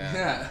is? Yeah.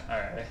 Yeah.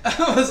 Alright.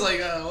 I was like,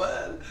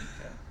 what?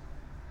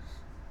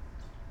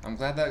 I'm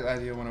glad that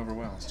idea went over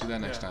well. Let's do that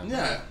next Yeah. time.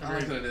 Yeah, I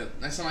like Agreed. that idea.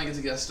 Next time I get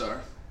to guest star,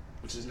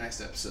 which is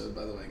next episode,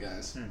 by the way,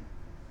 guys.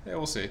 Yeah,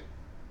 we'll see.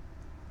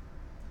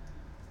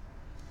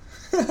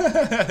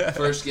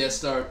 First guest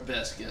star,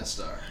 best guest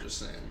star. Just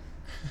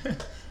saying.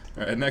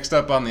 All right, next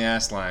up on the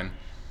ass line,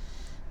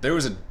 there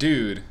was a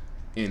dude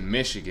in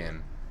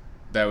Michigan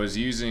that was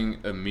using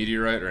a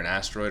meteorite or an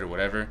asteroid or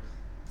whatever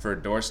for a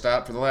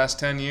doorstop for the last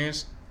 10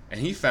 years, and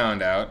he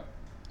found out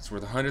it's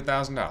worth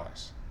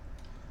 $100,000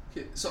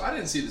 Okay, so I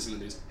didn't see this in the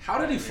news. How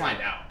did he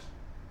find out?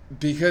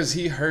 because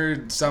he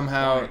heard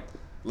somehow,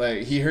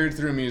 like he heard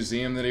through a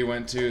museum that he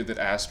went to that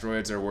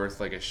asteroids are worth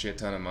like a shit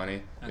ton of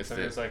money. And so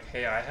the- he was like,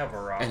 hey, I have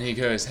a rock. And he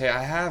goes, "Hey,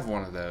 I have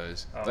one of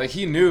those." Oh. Like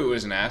he knew it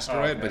was an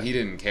asteroid, but okay. he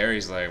didn't care.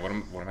 He's like, "What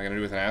am I gonna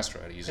do with an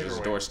asteroid?" He used it as a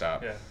Paperweight.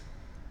 doorstop, Yeah.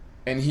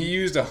 and he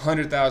used a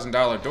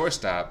 $100,000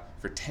 doorstop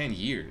for 10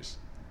 years.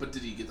 But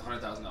did he get the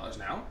 $100,000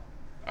 now?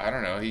 I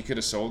don't know. He could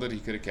have sold it. He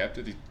could have kept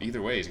it.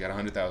 Either way, he's got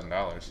 $100,000.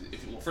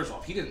 Well, first of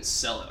all, if he didn't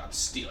sell it, I'm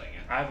stealing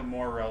it. I have a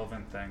more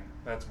relevant thing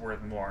that's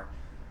worth more.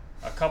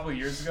 A couple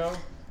years ago,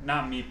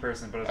 not me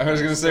personally, but I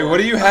was gonna say, what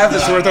do you have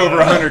that's worth over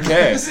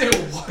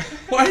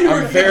 100K? Why are you I'm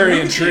working very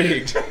at Burger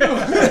King? intrigued.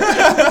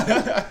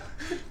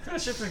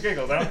 Shits and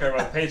giggles. I don't care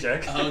about the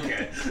paycheck.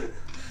 Okay.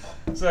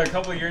 So a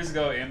couple of years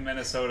ago in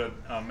Minnesota,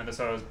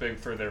 Minnesota was big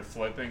for their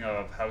flipping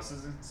of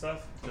houses and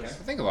stuff. I Just,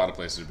 think a lot of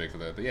places are big for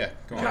that, but yeah,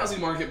 go The on.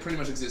 housing market pretty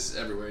much exists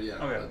everywhere, yeah.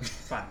 okay, but-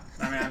 fine.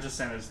 I mean, I'm just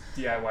saying there's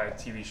DIY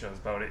TV shows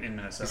about it in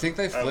Minnesota. You think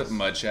they I flip was-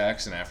 mud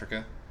shacks in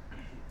Africa?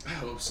 I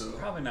hope so.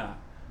 Probably not.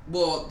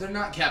 Well, they're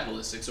not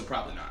capitalistic, so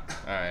probably not.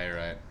 Alright,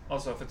 right.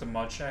 Also, if it's a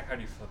mud shack, how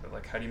do you flip it?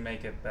 Like, how do you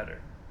make it better?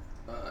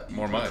 You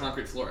More put mud.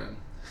 concrete floor in.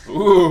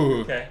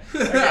 Ooh. Okay.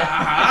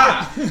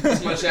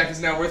 This mud shack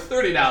is now worth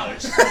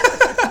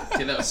 $30.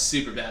 Okay, that was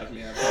super bad of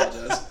me. I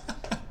apologize.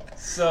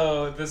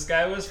 So this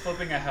guy was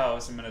flipping a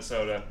house in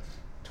Minnesota,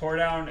 tore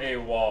down a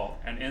wall,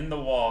 and in the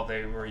wall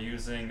they were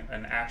using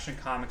an Action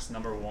Comics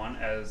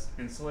 #1 as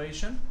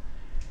insulation,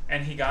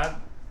 and he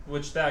got,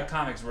 which that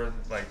comic's worth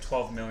like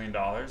 $12 million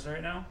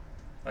right now,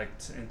 like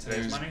in It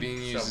today's was money. being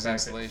So used as back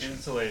insulation.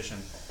 Insulation.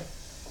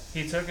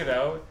 He took it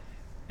out,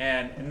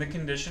 And in the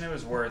condition it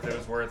was worth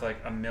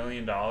like $1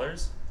 million.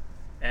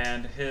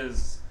 And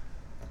his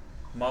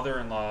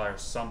mother-in-law or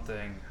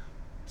something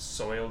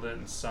soiled it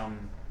in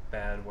some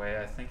bad way.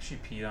 I think she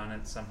peed on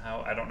it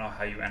somehow. I don't know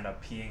how you end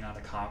up peeing on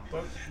a comic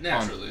book.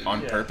 Naturally.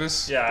 On Yeah.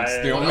 purpose? Yeah, That's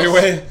I- the What only else-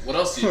 way? what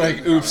else do you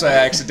Like, do? oops, I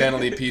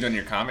accidentally peed on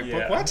your comic Yeah,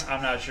 book? What?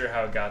 I'm not sure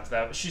how it got to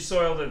that. But she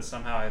soiled it and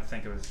somehow. I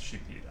think it was she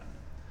peed on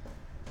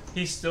it.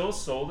 He still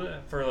sold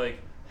it for like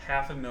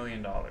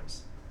 $500,000.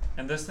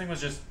 And this thing was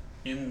just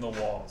in the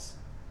walls.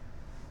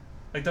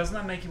 Like, doesn't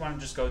that make you want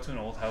to just go to an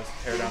old house,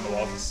 tear down the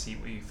walls, and see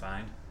what you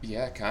find?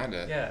 Yeah,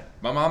 kinda. Yeah.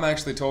 My mom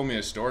actually told me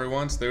a story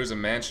once. There was a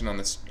mansion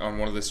on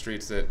one of the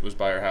streets that was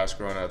by her house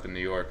growing up in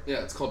New York. Yeah,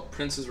 it's called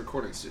Prince's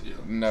Recording Studio.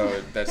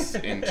 No, that's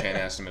in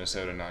Chanhassen,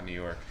 Minnesota, not New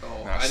York.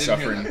 Oh, Not I didn't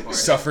hear that part.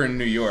 Suffern,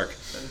 New York.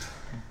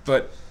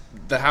 But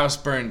the house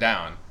burned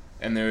down,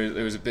 and there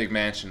was a big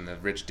mansion. The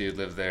rich dude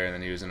lived there, and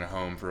then he was in a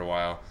home for a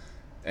while.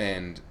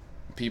 And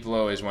people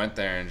always went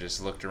there and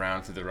just looked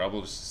around through the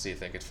rubble just to see if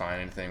they could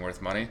find anything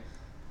worth money.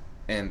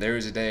 And there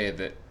was a day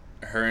that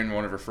her and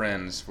one of her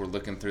friends were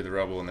looking through the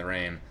rubble in the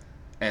rain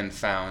and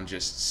found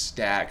just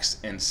stacks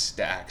and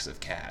stacks of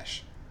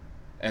cash.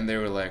 And they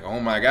were like, oh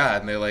my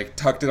God. And they like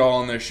tucked it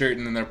all in their shirt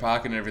and in their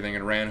pocket and everything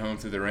and ran home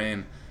through the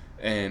rain.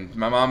 And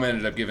my mom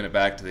ended up giving it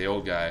back to the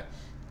old guy.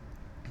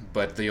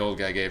 But the old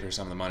guy gave her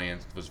some of the money and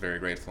was very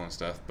grateful and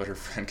stuff. But her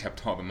friend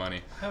kept all the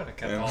money. I would have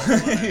kept And, all the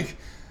money.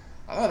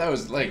 I thought that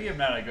was Maybe like, I'm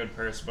not a good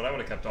person, but I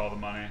would have kept all the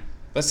money.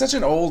 that's such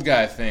an old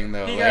guy thing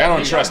though. He Like, got- I don't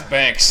he trust got-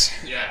 banks.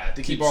 Yeah,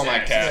 to Keep all my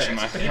cash in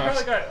my He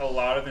house. probably got a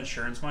lot of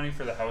insurance money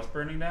for the house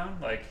burning down.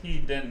 Like, he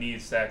didn't need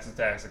stacks and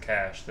stacks of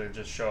cash to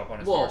just show up on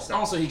his Well, doorstep.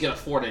 also he could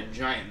afford a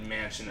giant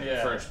mansion in the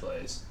Yeah. first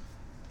place.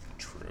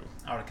 True.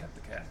 I would have kept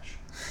the cash.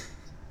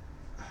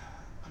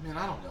 I mean,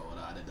 I don't know what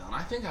I'd have done.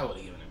 I think I would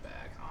have given it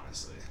back,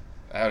 honestly.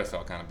 I would have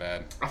felt kind of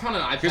bad. I found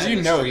an 'Cause iPad you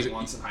in know the street that-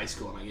 once in high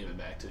school, and I gave it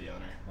back to the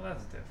owner. Well,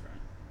 that's different.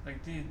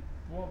 Like, dude,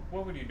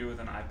 what would you do with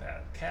an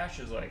iPad? Cash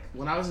is like,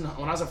 When I was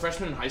a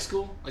freshman in high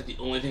school, like the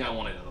only thing I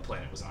wanted on the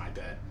planet was an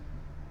iPad.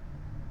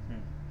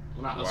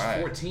 When I was Why?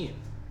 14,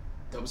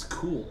 that was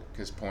cool.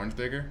 Because porn's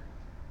bigger?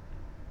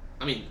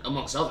 I mean,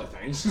 amongst other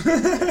things.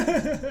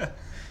 yeah,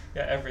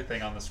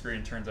 everything on the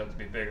screen turns out to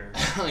be bigger.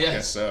 Guess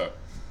Yes. so.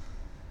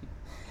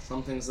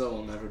 Some things though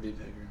will never be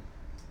bigger.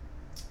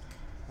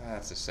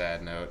 That's a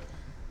sad note.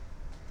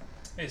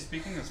 Hey,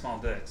 speaking of small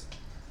dicks,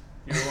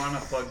 you want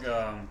to plug,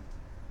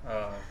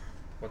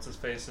 what's his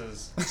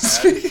face's ad?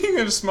 Speaking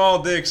of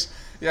small dicks,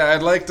 yeah,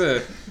 I'd like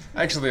to,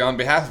 actually, on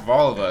behalf of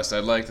all of us,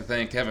 I'd like to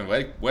thank Kevin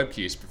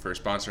Webkeys for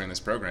sponsoring this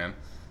program.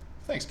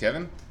 Thanks,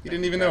 Kevin. You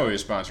didn't even know he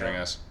was sponsoring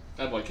us.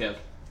 That boy Kev.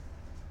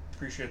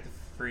 Appreciate the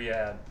free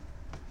ad.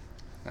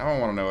 Now I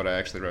want to know what I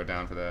actually wrote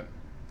down for that.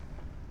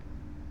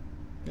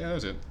 Yeah, that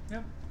was it.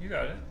 Yep, you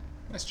got it.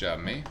 Nice job,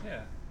 me.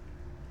 Yeah.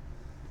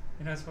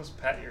 You're not supposed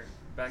to pat your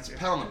back.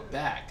 Pat on the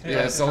back.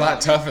 Yeah, it's a lot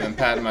tougher than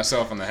patting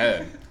myself on the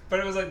head. But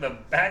it was like the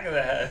back of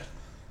the head.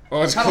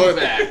 Well, it's Pat on close.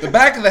 the back. The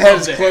back of the head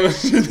is Up there.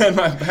 closer than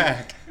my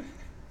back.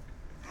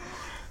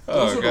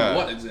 Those Oh are god. the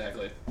what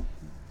exactly?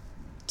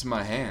 To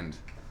my hand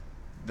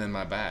than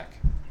my back.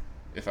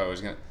 If I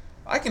was gonna,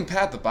 I can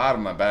pat the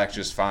bottom of my back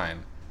just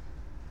fine,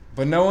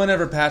 but no one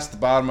ever pats the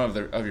bottom of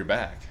your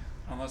back.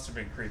 Unless they're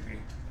being creepy.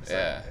 It's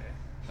Yeah.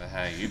 like,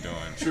 How you doing?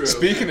 True.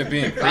 Speaking of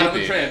being Right on the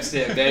creepy. tramp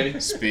stamp, baby.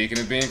 Speaking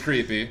of being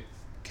creepy,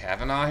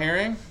 Kavanaugh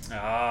hearing.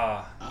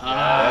 Ah.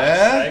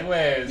 Yeah?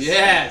 Segues.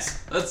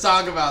 Yes. Let's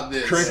talk about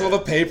this. Crinkle the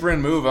paper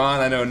and move on.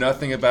 I know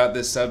nothing about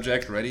this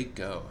subject. Ready,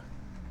 go.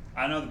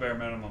 I know the bare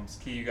minimums.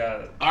 Key, you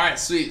got it. All right,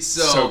 sweet.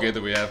 So good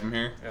that we have him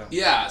here.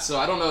 Yeah, so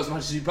I don't know as much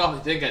as you probably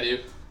think I do,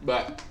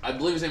 but I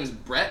believe his name is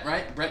Brett,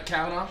 right? Brett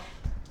Kavanaugh?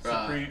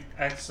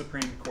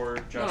 Ex-Supreme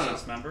Court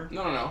Justice member.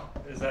 No.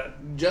 Is that...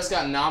 Just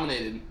got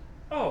nominated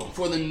Oh.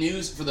 for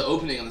the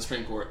opening on the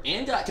Supreme Court,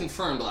 and got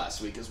confirmed last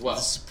week as well.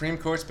 The Supreme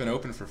Court's been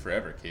open for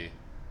forever, Key.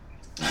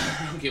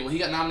 Okay, well, he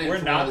got nominated We're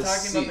for not one of the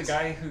talking about the seats.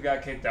 guy who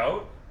got kicked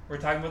out. We're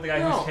talking about the guy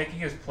No. who's taking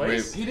his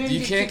place. Wait, He didn't You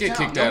get can't get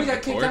kicked out Nobody of got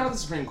the kicked court. out of the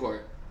Supreme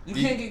Court. You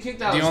The- can't get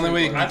kicked out the of the only Supreme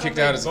way you Court. can I get thought kicked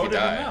they out is if you voted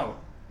him die. out.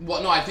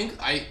 Well, no, I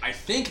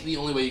think the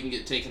only way you can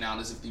get taken out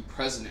is if the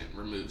president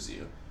removes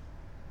you.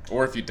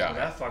 Or if you Well, die.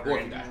 that fucker Or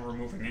ain't die.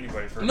 removing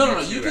anybody for No,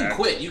 Me you Too can Act.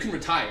 quit. You can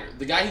retire.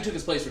 The guy who took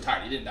his place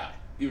retired. He didn't die.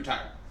 He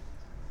retired.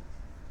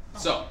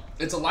 So,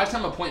 it's a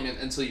lifetime appointment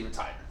until you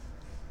retire.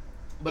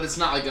 But it's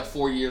not like a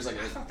 4 years, like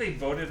I a... thought they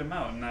voted him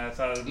out, and I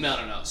thought...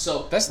 No.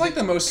 So That's like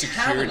the most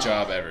secure Kavanaugh-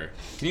 job ever.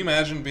 Can you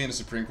imagine being a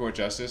Supreme Court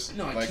justice?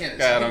 No, I like, can't. It's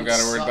God, I gonna don't got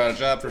to worry suck. about a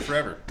job for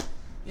forever.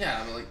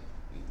 Yeah, but like,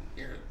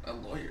 you're a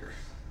lawyer.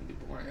 It'd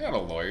be boring. You're not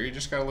a lawyer. You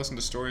just got to listen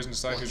to stories and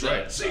decide Well, who's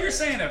judge. right. So you're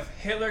saying if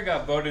Hitler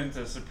got voted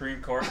into the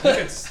Supreme Court, he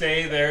could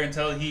stay there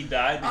until he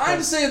died? I'm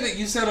Because saying that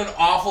you sound an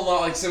awful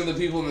lot like some of the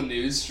people in the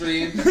news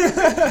stream. News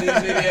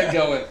media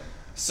going,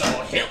 so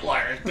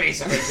Hitler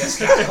basically just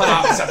got put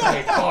on the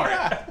Supreme Court.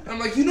 I'm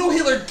like, you know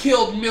Hitler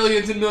killed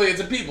millions and millions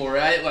of people,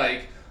 right?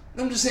 Like,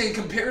 I'm just saying,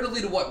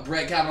 comparatively to what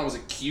Brett Kavanaugh was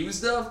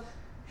accused of,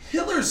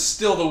 Hitler's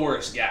still the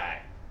worst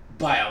guy.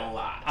 by a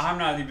lot. I'm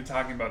not even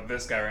talking about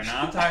this guy right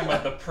now. I'm talking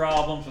about the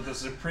problems with the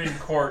Supreme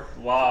Court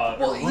law.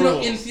 Well,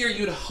 rules. in theory,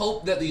 you'd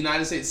hope that the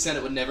United States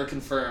Senate would never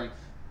confirm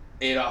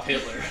Adolf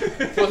Hitler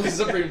for the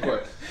Supreme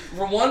Court.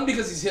 For one,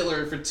 because he's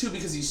Hitler. For two,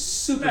 because he's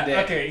super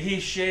dead. Okay, he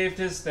shaved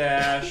his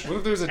stash. What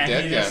if there's a and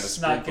dead he guy in just the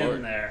Supreme snuck Court?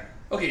 in there?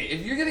 Okay,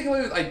 if you're getting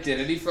away with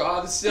identity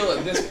fraud still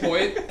at this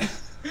point,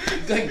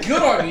 like,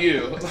 good on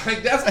you.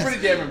 Like, that's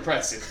pretty damn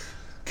impressive.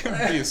 Come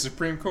be the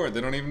Supreme Court.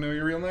 They don't even know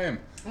your real name.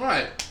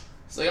 Right.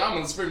 It's like, I'm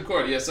on the Supreme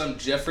Court. Yes, I'm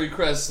Jeffrey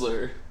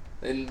Kressler.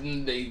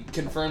 And they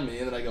confirm me,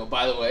 and then I go,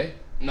 by the way,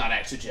 I'm not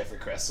actually Jeffrey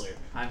Kressler.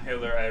 I'm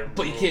Hitler.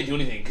 But you can't do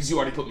anything, because you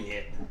already put me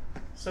in.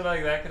 So,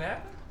 like, that could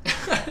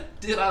happen?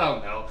 Dude, I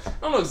don't know. I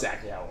don't know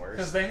exactly how it Because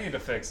works. they need to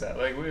fix that.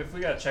 Like, if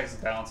we got checks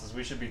and balances,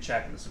 we should be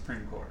checking the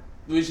Supreme Court.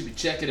 We should be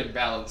checking and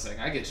balancing.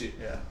 I get you.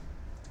 Yeah.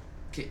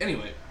 Okay,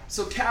 anyway.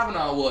 So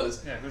Kavanaugh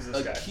was Yeah, who's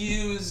this guy?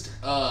 accused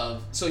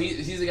of... So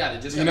he's the guy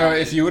that just... You know,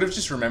 if you would have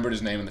just remembered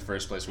his name in the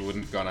first place, we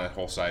wouldn't have gone on a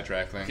whole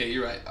sidetrack thing. Okay,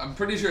 you're right. I'm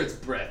pretty sure it's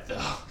Brett,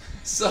 though.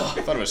 So...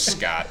 I thought it was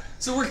Scott.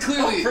 So we're I'm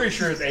clearly... pretty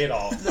sure it's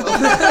Adolf.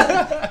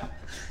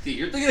 Okay,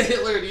 you're thinking of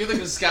Hitler and you're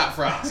thinking of Scott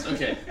Frost.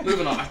 Okay,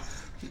 moving on.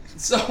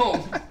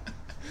 So,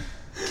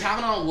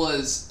 Kavanaugh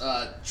was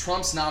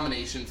Trump's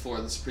nomination for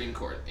the Supreme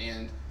Court,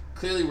 and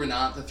clearly we're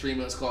not the three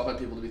most qualified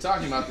people to be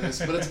talking about this,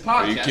 but it's a podcast.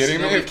 Are you kidding so me?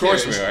 nobody Of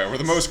course cares. we are. We're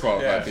the most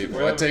qualified Yeah, people.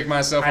 we're I take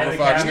myself over Highly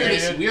Fox We're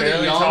News. the- caffeinated, we're the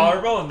barely young-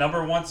 tolerable, and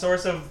number one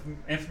source of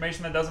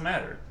information that doesn't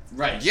matter.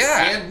 Right.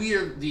 Yeah. And we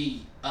are the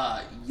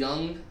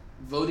young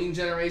voting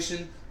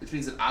generation, which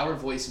means that our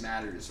voice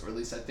matters, or at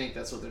least I think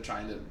that's what they're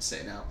trying to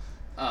say now.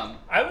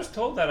 I was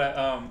told that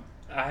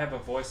I have a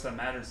voice that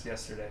matters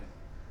yesterday.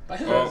 By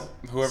who? Well,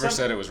 whoever Some-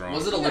 said it was wrong.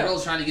 Was it a Yeah. liberal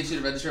trying to get you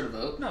to register to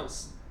vote? No,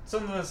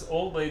 this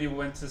old lady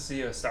went to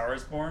see A Star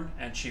Is Born,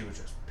 and she was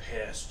just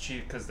pissed.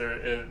 Because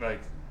they're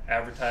like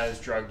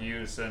advertised drug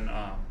use and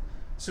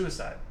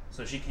suicide.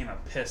 So she came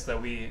out pissed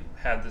that we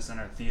had this in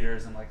our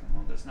theaters. And like,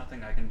 well, there's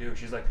nothing I can do.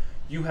 She's like,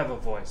 you have a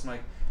voice. I'm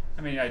like,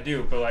 I mean, I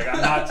do, but like,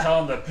 I'm not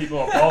telling the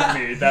people above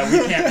me that we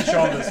can't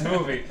show them this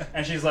movie.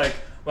 And she's like,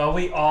 well,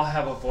 we all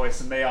have a voice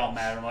and they all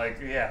matter. I'm like,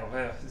 yeah,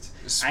 well,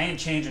 I ain't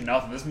changing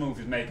nothing. This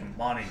movie's making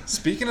money.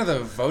 Speaking of the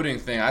voting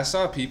thing, I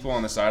saw people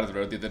on the side of the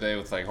road the other day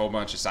with like a whole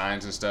bunch of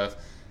signs and stuff,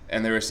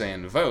 and they were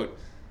saying vote,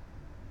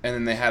 and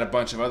then they had a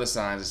bunch of other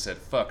signs that said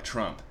 "fuck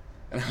Trump,"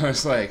 and I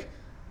was like,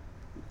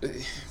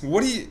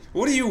 "What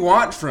do you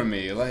want from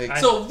me?" Like,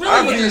 So really what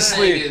you're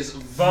obviously, saying is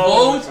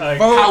vote like,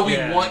 how we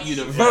yeah. want you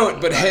to vote,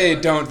 vote. but hey,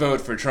 don't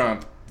vote for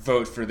Trump.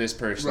 Vote for this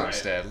person Right.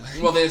 instead.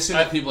 Well, they assume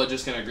that people are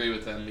just going to agree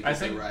with them because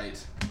think- they're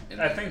right.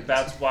 I think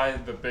that's why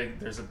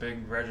there's a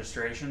big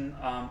registration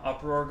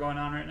uproar going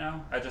on right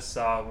now. I just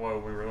saw while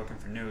we were looking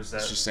for news that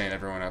It's just saying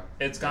everyone up.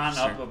 it's gone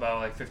up register. about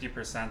like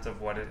 50%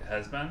 of what it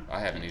has been. I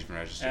haven't even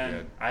registered And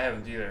yet. I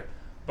haven't either.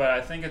 But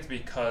I think it's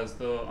because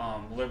the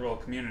liberal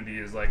community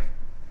is like,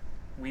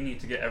 we need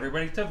to get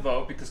everybody to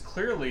vote because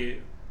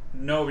clearly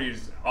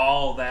nobody's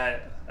all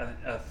that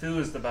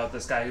enthused about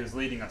this guy who's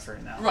leading us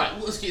right now. Right.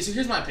 Well, okay, so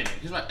here's my opinion.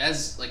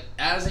 As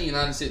a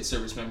United States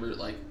service member,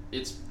 like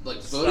it's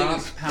like voting Stop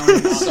is pounding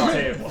on the sorry.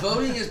 table.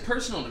 Voting is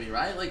personal to me,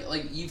 right? Like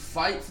you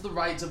fight for the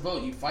right to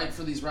vote. You fight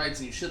for these rights,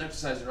 and you should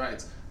exercise your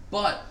rights.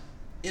 But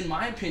in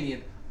my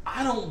opinion,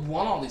 I don't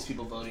want all these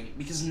people voting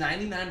because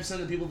 99% of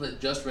the people that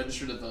just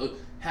register to vote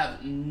have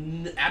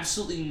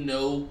absolutely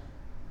no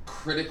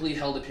critically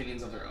held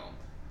opinions of their own.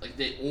 Like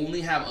they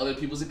only have other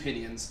people's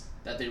opinions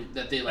that they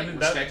like I mean,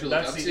 respect or look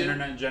that's up the to.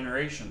 internet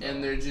generation. Though.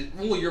 And they're just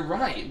well, you're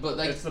right, but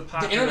like It's the the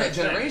popular internet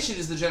thing. generation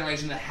is the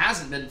generation that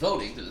hasn't been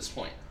voting to this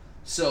point.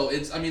 So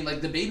it's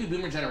like the baby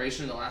boomer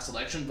generation in the last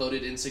election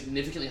voted in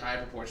significantly higher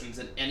proportions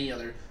than any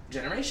other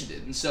generation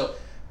did, and so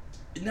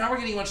now we're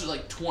getting a bunch of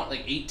like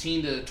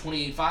 18 to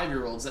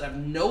 25-year-olds that have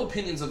no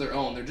opinions of their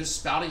own. They're just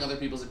spouting other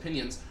people's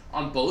opinions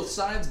on both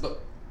sides, but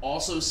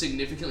also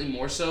significantly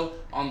more so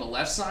on the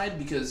left side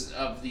because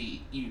of the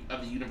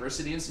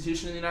university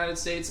institution in the United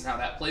States and how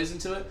that plays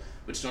into it.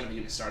 Which don't even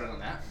get me started on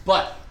that,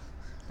 but.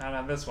 Not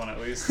on this one, at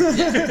least.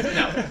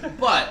 No,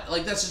 but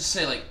like that's just to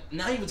say like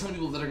now you have a ton of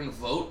people that are going to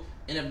vote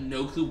and have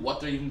no clue what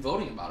they're even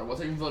voting about or what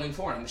they're even voting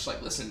for. And I'm just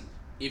like, listen,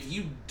 if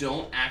you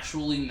don't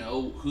actually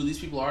know who these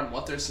people are and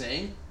what they're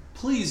saying,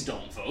 please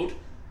don't vote.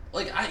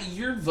 Like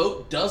your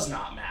vote does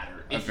not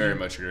matter. I if very you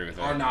much agree with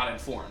are that. not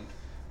informed.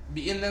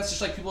 And that's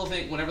just like people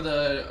think whenever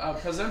the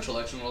presidential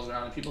election rolls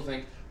around and people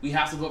think we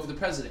have to vote for the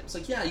president. It's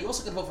like, yeah, you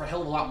also got to vote for a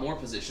hell of a lot more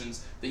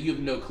positions that you have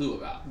no clue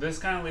about. This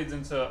kind of leads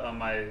into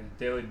my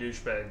daily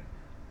douchebag.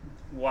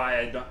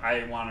 Why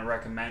I want to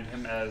recommend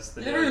him as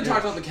the. We never daily even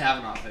talked douche. about the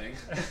Kavanaugh thing.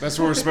 That's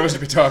what we're supposed to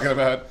be talking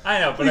about. I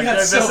know, but We I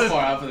got feel like so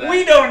far off of that.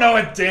 we don't know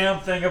a damn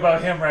thing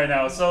about him right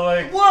now. So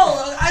like,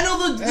 Well, I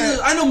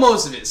know I know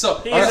most of it. So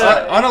He's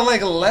On a- a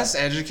like less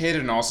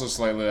educated and also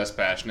slightly less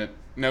passionate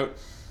note,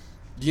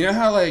 You know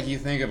how like you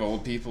think of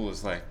old people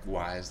as like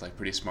wise, like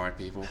pretty smart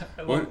people?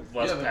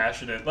 Less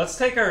passionate. Let's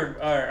take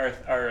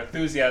our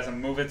enthusiasm,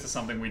 move it to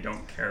something we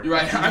don't care about. You're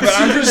right.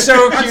 I'm just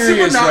so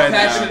curious not right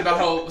passionate now. about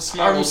how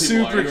smart I'm old people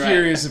are. super You're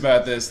curious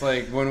about this.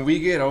 Like, when we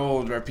get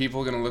old, are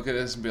people gonna look at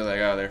us and be like,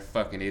 "Oh, they're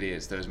fucking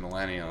idiots. Those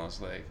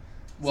millennials." Like,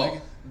 Well,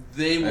 like,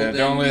 they will then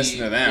don't be listen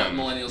to them.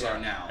 what millennials are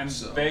now. And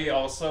so. they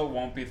also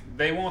won't be.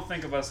 They won't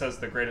think of us as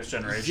the greatest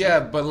generation. yeah,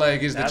 but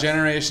like, is the That's-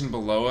 generation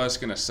below us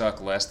gonna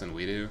suck less than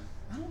we do?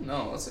 I don't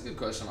know. That's a good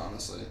question,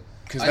 honestly.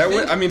 Because that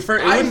would, I mean, it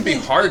wouldn't be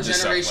hard to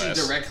suck the generation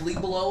less. directly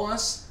below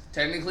us,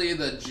 technically,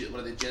 what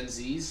are they? Gen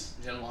Zs,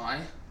 Gen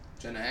Y,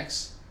 Gen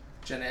X,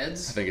 Gen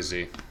Eds. I think it's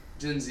Z.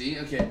 Gen Z.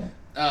 Okay.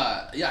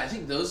 Yeah, I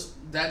think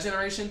that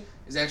generation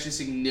is actually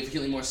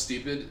significantly more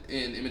stupid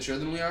and immature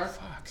than we are.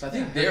 Fuck. So I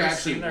think Have they're you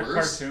actually seen their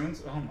worse.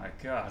 cartoons? Oh my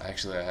god.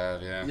 Actually, I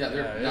have, yeah. Yeah,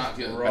 they're it's not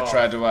good. rough. I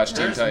tried to watch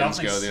Teen There's Titans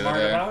nothing Go the smart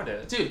other day. about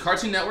it. Dude,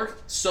 Cartoon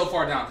Network so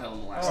far downhill in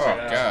the last Oh, year.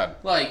 yeah. God.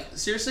 Like,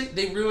 seriously,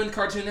 they ruined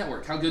Cartoon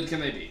Network. How good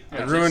can they be?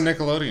 It ruined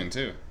Nickelodeon,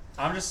 too.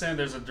 I'm just saying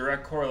there's a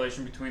direct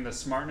correlation between the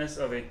smartness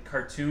of a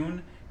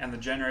cartoon and the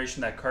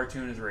generation that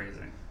cartoon is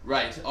raising.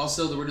 Right.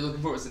 Also, the word you're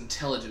looking for was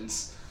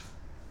intelligence.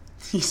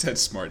 He said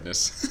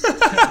smartness. So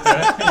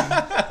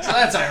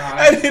that's I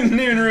ironic. didn't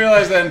even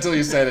realize that until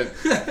you said it.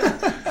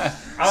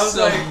 I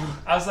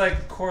was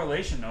like,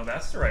 correlation. No,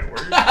 that's the right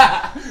word.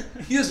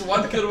 Just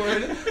one good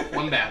word,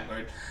 one bad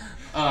word.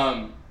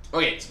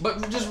 Okay,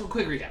 but just a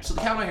quick recap. So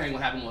the Kavanaugh hearing,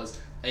 what happened was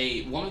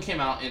a woman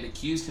came out and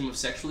accused him of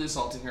sexually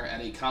assaulting her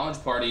at a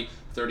college party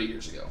 30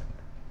 years ago.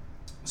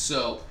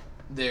 So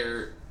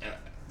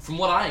from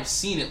what I've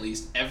seen at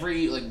least,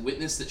 every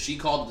witness that she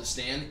called to the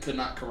stand could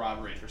not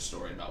corroborate her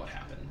story about what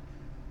happened.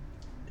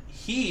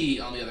 He,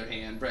 on the other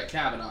hand, Brett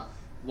Kavanaugh,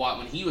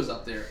 when he was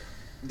up there,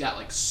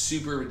 got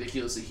super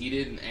ridiculously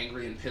heated and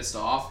angry and pissed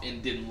off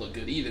and didn't look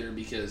good either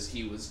because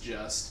he was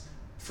just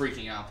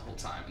freaking out the whole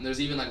time. And there's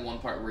even one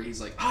part where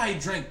he's like, I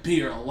drank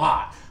beer a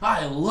lot.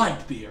 I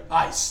liked beer.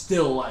 I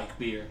still like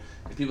beer.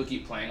 And people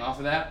keep playing off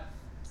of that.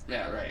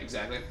 Yeah, right,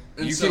 exactly.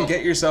 And You so, can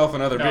get yourself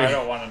another No, beer. I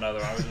don't want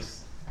another. I was just.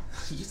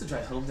 You used to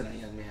drive home tonight,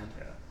 young man.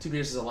 Yeah. 2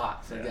 beers is a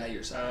lot for a guy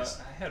your size.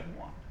 I had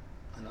one.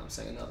 I know, I'm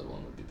saying another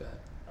one would be bad.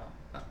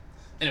 Oh.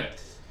 Anyway,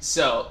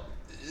 so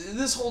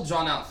this whole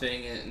drawn out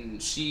thing,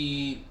 and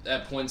she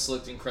at points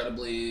looked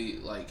incredibly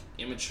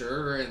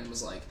immature and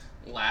was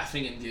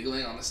laughing and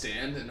giggling on the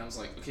stand, and I was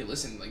like, okay,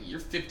 listen, you're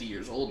 50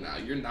 years old now,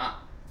 you're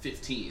not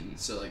 15,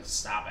 so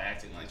stop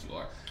acting like you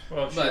are.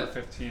 Well, if she were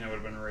 15, it would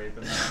have been rape,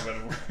 and that would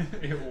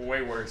have been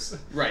way worse.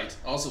 Right.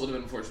 Also, would have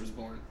been before she was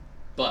born.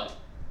 But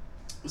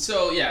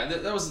so yeah,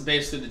 that was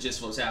basically the gist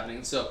of what was happening.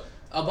 And so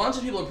a bunch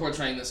of people are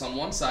portraying this on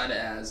one side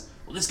as,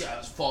 well, this guy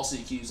was falsely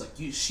accused.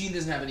 She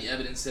doesn't have any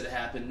evidence that it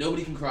happened.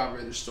 Nobody can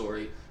corroborate her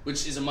story,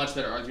 which is a much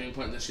better arguing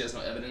point than she has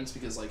no evidence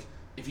because,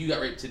 if you got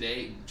raped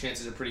today,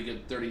 chances are pretty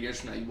good 30 years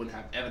from now you wouldn't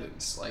have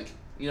evidence.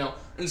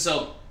 And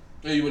so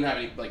you wouldn't have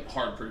any,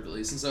 hard proof at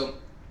least. And so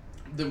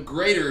the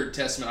greater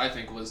testament, I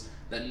think, was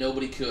that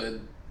nobody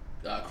could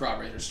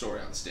corroborate her story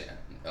on the stand.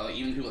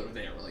 Even people that were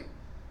there were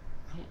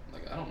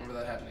I don't remember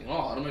that happening at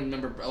all. I don't even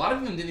remember. A lot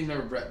of them didn't even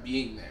remember Brett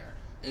being there,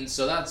 and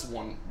so that's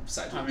one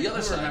side. I mean, the other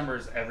who side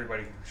remembers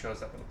everybody who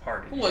shows up at the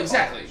party? Well,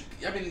 exactly.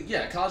 I mean,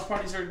 yeah, college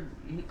parties are.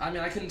 I mean,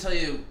 I couldn't tell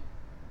you.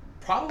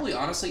 Probably,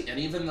 honestly,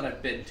 any of them that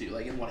I've been to,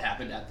 and what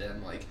happened at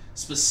them,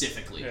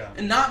 specifically, Yeah.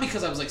 and not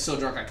because I was so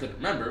drunk I couldn't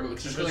remember, but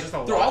because There's just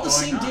a they're lot all the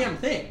going same on. damn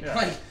thing.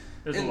 Yeah.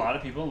 There's and- a lot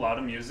of people, a lot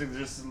of music.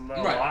 There's just a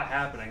Right. lot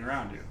happening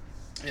around you.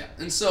 Yeah,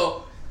 and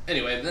so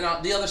anyway, then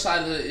the other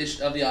side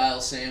of the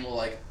aisle saying,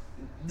 well,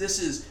 this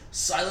is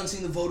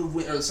silencing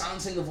the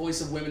silencing the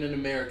voice of women in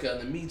America and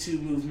the Me Too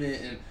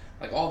movement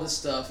and all this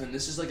stuff, and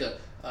this is a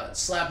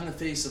slap in the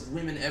face of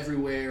women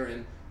everywhere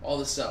and all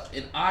this stuff.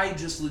 And I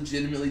just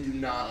legitimately do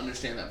not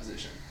understand that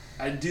position.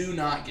 I do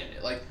not get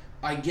it.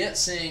 I get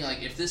saying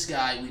if this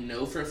guy, we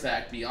know for a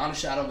fact, beyond a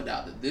shadow of a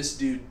doubt, that this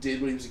dude did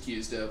what he was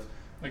accused of.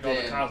 All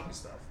the Cosby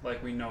stuff.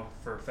 We know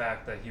for a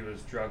fact that he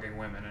was drugging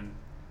women and.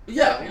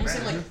 Yeah, Be I'm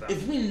saying banned with them.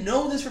 if we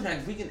know this for a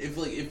fact,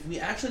 if we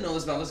actually know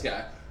this about this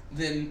guy,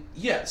 then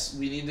yes,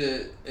 we need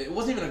to. It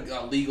wasn't even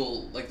a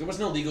legal there was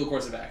no legal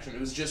course of action. It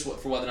was just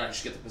for whether or not you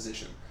should get the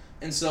position.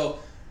 And so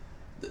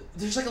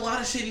there's a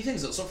lot of shady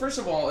things though. So first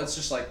of all, it's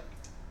just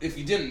if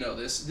you didn't know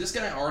this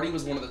guy already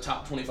was one of the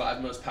top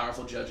 25 most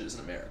powerful judges in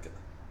America.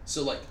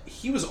 So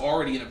he was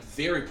already in a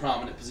very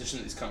prominent position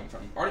that he's coming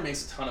from. Already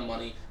makes a ton of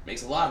money,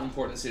 makes a lot of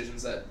important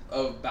decisions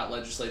about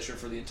legislature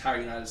for the entire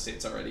United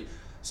States already.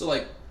 So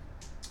it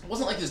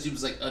wasn't like this dude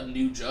was a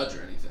new judge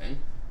or anything.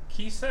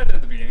 He said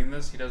at the beginning of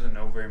this he doesn't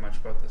know very much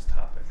about this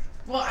topic.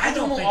 Well, I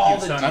don't know think all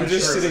you've the. done I'm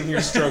just Sure. sitting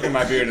here stroking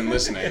my beard and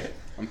listening.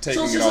 I'm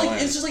taking So it all in.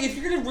 it's just if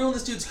you're gonna ruin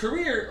this dude's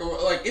career,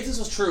 or if this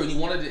was true and you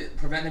wanted to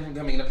prevent him from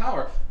coming into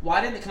power,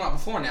 why didn't it come out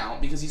before now?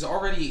 Because he's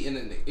already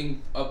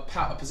in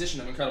a position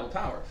of incredible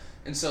power,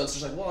 and so it's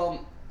just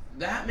well,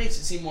 that makes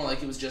it seem more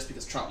like it was just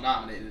because Trump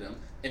nominated him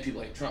and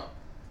people hate Trump.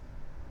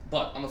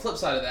 But on the flip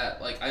side of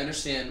that, I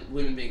understand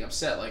women being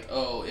upset,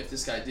 oh, if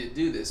this guy did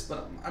do this,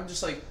 but I'm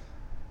just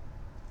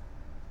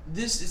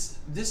this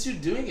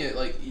dude doing it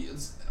like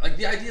like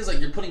the idea is like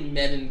you're putting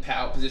men in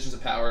positions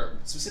of power,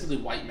 specifically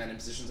white men in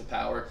positions of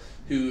power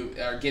who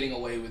are getting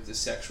away with this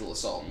sexual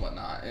assault and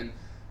whatnot, and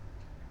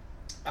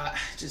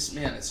just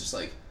man, it's just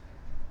like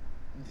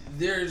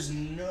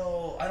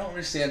I don't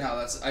understand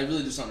how I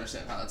really just don't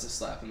understand how that's a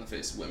slap in the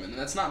face of women, and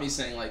that's not me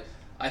saying like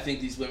I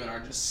think these women are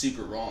just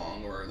super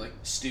wrong or like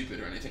stupid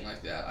or anything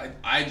like that.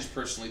 I just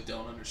personally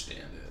don't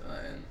understand it,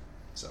 and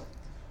so.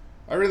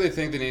 I really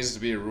think there needs to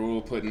be a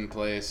rule put in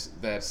place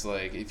that's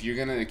like, if you're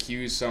gonna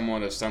accuse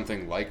someone of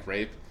something like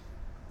rape,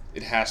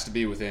 it has to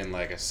be within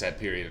like a set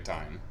period of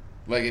time.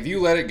 Like, if you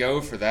let it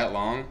go for that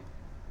long,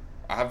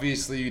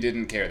 obviously you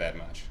didn't care that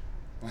much.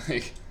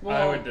 Like,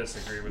 I would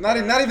disagree with not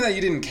that. not even that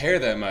you didn't care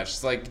that much.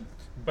 It's like,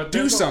 But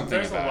do something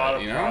there's about a lot it,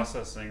 of you know?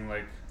 processing,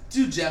 like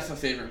Do Jeff a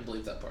favor and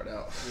bleep that part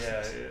out.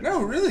 yeah.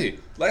 No, really.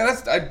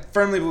 Like, I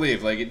firmly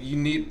believe like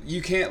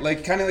you can't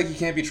like kind of like you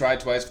can't be tried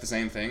twice for the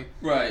same thing.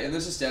 Right, and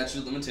there's a statute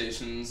of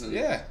limitations and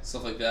Yeah.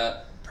 stuff like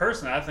that.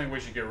 Personally, I think we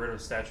should get rid of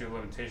statute of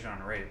limitation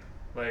on rape.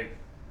 Like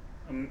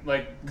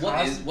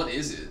What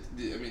is it?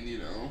 I mean, you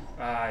know.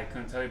 I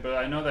couldn't tell you, but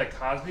I know that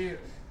Cosby,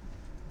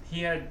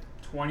 he had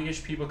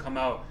 20-ish people come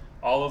out.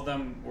 All of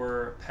them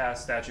were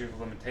past statute of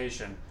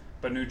limitation.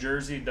 But New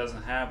Jersey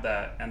doesn't have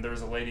that, and there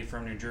was a lady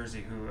from New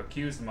Jersey who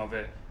accused him of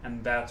it,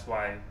 and that's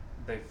why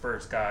they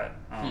first got.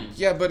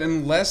 Yeah, but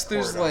unless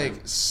there's Court on like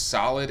him.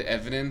 solid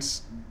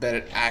evidence that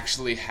it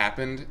actually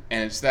happened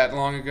and it's that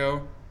long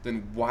ago,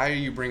 then why are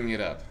you bringing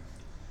it up?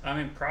 I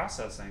mean,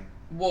 processing.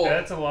 Well,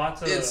 That's a lot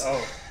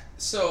to.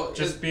 So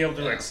Just be able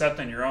to yeah. accept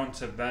on your own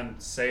to then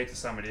say it to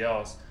somebody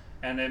else,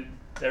 and then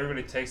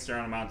everybody takes their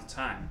own amount of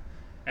time.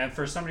 And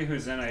for somebody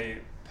who's in a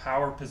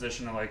power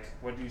position of like,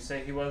 what do you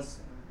say he was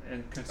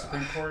in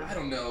Supreme Court? I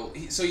don't know. Now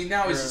he's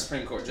a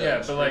Supreme Court judge. Yeah,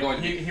 but Or like going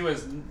to be- he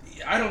was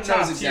I don't know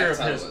top his tier exact of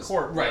title his is.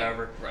 court, Right,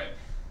 whatever. Right.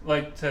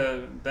 Like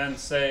to then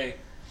say,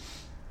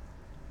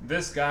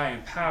 this guy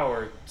in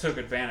power took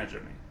advantage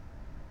of me.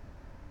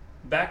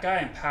 That guy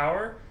in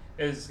power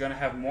is going to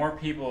have more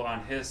people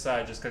on his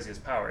side just because he has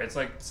power. It's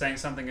like saying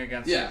something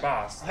against Yeah, your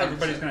boss. 100%.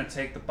 Everybody's going to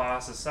take the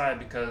boss's side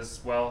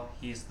because, well,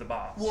 he's the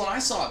boss. Well, I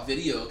saw a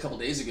video a couple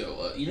days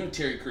ago. You know who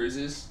Terry Crews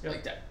is? Yep.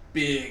 Like that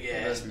big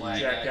ass The black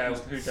Jack guy who's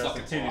who does the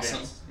fucking titty awesome.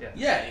 dance. Yeah.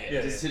 Yeah,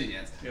 Yeah, just yeah. titty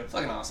dance. Yep.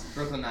 Fucking awesome.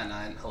 Brooklyn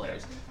Nine-Nine,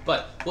 hilarious.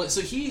 But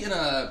so he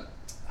I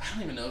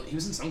don't even know. He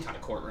was in some kind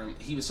of courtroom.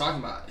 He was talking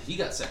about he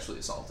got sexually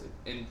assaulted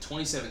in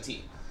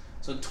 2017.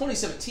 So in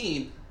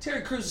 2017,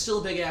 Terry Crews is still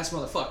a big ass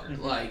motherfucker.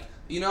 Mm-hmm. Like,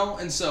 you know,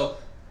 and so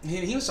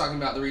he was talking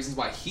about the reasons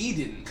why he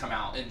didn't come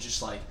out and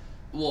just like,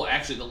 well,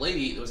 actually the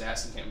lady that was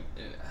asking him,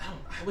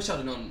 I wish I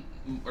would have known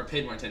or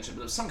paid more attention, but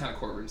it was some kind of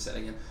courtroom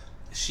setting, and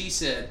she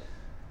said,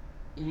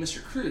 well,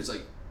 Mr. Crews,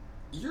 like,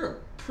 you're a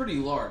pretty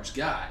large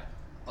guy.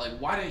 Like,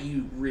 why didn't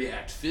you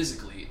react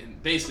physically?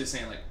 And basically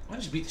saying, like, why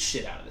didn't you beat the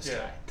shit out of this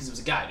guy? Because it was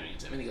a guy doing it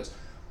to him. And he goes,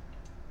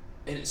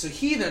 and so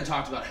he then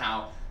talked about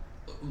how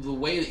the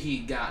way that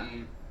he'd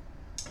gotten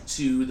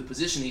to the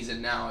position he's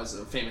in now as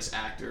a famous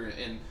actor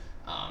and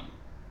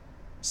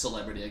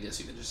celebrity, I guess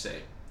you could just say,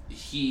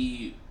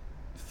 he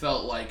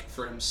felt like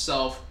for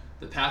himself,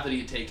 the path that he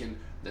had taken,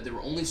 that there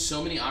were only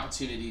so many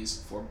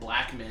opportunities for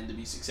black men to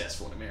be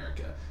successful in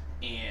America.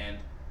 And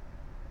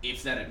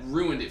if that had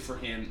ruined it for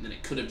him, then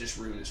it could have just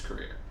ruined his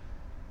career.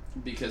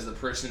 Because the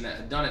person that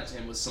had done it to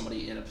him was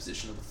somebody in a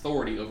position of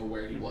authority over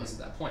where he was at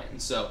that point. And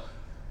so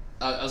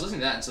I was listening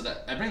to that, and so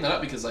that I bring that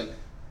up because, like,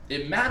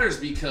 it matters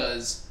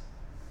because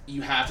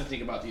you have to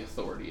think about the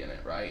authority in it,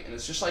 right? And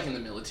it's just like in the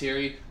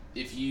military,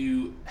 if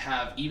you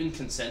have even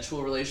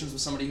consensual relations with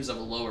somebody who's of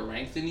a lower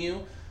rank than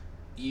you,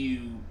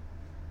 you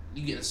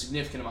get a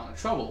significant amount of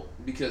trouble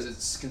because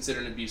it's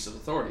considered an abuse of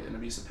authority, an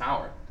abuse of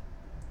power.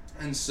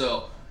 And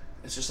so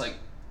it's just like,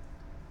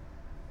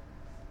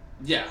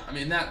 yeah, I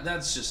mean,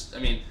 that's just, I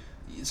mean,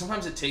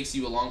 sometimes it takes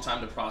you a long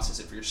time to process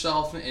it for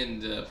yourself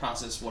and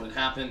process what had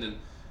happened,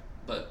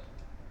 but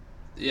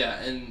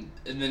yeah, and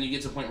then you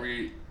get to a point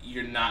where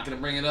you're not going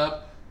to bring it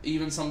up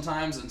even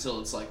sometimes until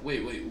it's like,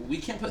 wait, we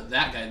can't put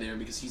that guy there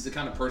because he's the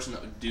kind of person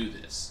that would do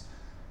this.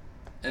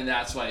 And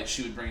that's why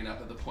she would bring it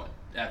up at the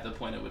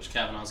point at which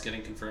Kavanaugh's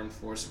getting confirmed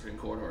for Supreme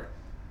Court or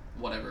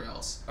whatever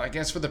else. I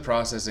guess for the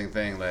processing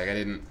thing, like,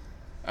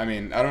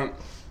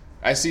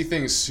 I see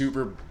things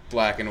super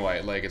black and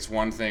white, like it's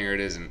one thing or it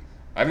isn't.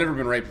 I've never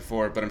been raped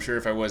before, but I'm sure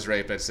if I was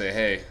raped, I'd say,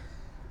 hey,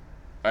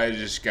 I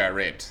just got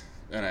raped.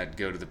 And I'd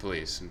go to the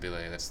police and be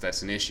like,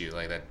 that's an issue,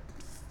 like that,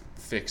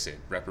 fix it,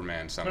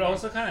 reprimand someone. But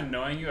also kind of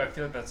knowing you, I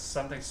feel like that's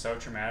something so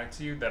traumatic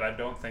to you that I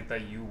don't think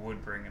that you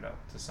would bring it up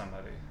to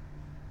somebody.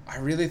 I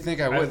really think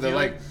I would. They're feel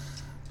like,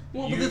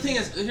 well, but the thing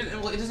is, it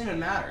doesn't even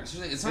matter.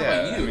 It's not Yeah,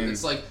 about you. I mean-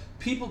 it's like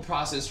people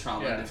process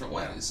trauma in different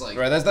ways. It's like,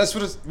 right, that's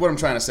what I'm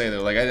trying to say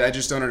though. Like, I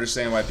just don't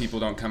understand why people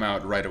don't come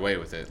out right away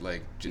with it.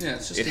 Like, yeah,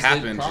 it's just it 'cause they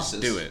happened, process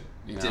just do it.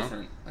 You know,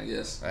 different, I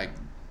guess. like,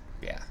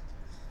 yeah.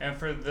 And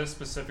for this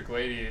specific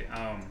lady,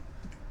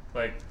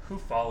 like, who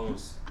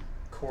follows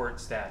court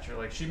stature?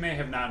 Like, she may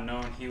have not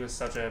known he was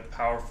such a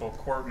powerful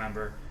court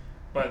member,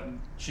 but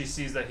she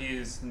sees that he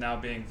is now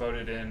being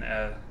voted in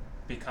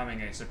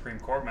becoming a Supreme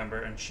Court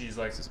member, and she's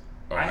like,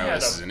 Oh no,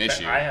 this is an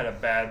issue. I had a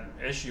bad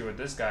issue with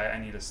this guy. I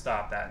need to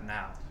stop that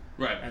now.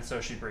 Right. And so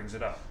she brings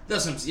it up.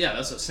 That's what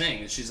I'm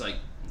saying. She's like,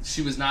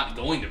 she was not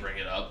going to bring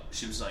it up.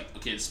 She was like,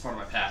 okay, this is part of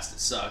my past. It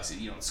sucks. It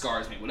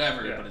scars me,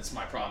 whatever. Yeah. But it's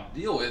my problem to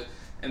deal with.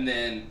 And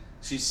then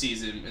she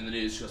sees him in the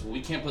news. She goes, well,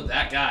 we can't put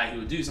that guy who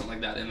would do something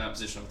like that in that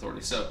position of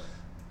authority. So,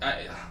 I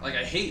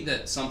hate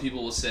that some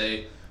people will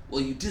say,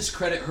 well, you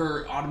discredit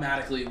her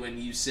automatically when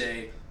you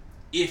say,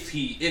 if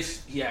he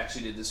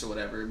actually did this or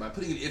whatever. By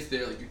putting an if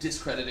there, like, you're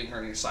discrediting her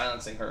and you're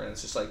silencing her. And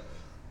it's just like,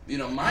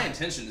 my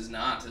intention is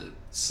not to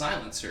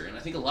silence her. And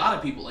I think a lot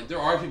of people, like, there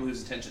are people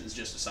whose intention is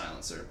just to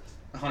silence her.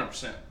 100%.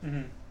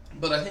 Mm-hmm.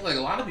 But I think, like,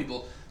 a lot of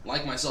people,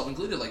 like myself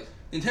included, like,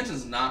 the intention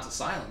is not to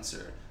silence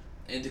her.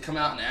 And to come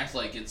out and act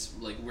like it's,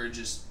 like, we're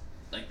just,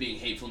 like, being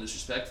hateful and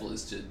disrespectful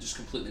is to just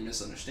completely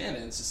misunderstand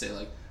it. It's to say,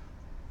 like,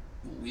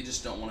 we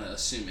just don't want to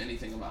assume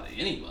anything about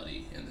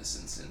anybody in this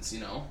instance,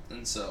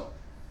 And so,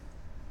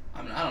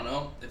 I mean, I don't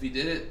know. If he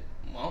did it,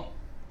 well,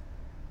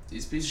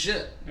 he's a piece of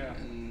shit. Yeah.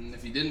 And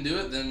if he didn't do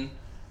it, then,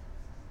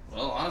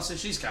 well, honestly,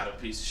 she's kind of a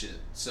piece of shit.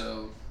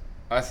 So,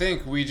 I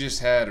think we just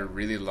had a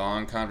really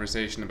long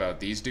conversation about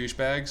these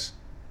douchebags,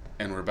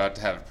 and we're about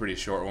to have a pretty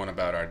short one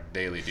about our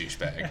daily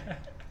douchebag.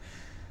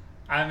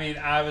 I mean,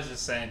 I was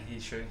just saying he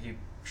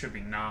should be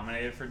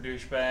nominated for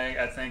douchebag.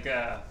 I think.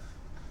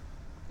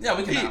 Yeah,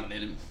 we can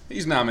nominate him.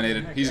 He's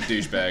nominated. He's a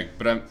douchebag,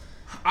 but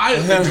I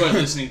enjoy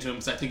listening to him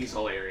because I think he's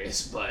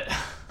hilarious. But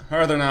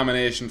our other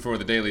nomination for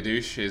the daily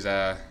douche is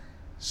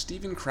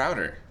Steven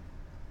Crowder.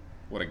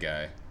 What a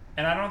guy.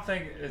 And I don't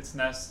think it's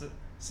necessary.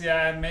 See,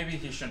 maybe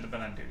he shouldn't have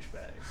been a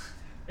douchebag.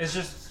 It's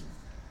just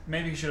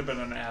maybe he should have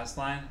been an ass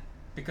line,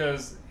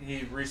 because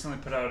he recently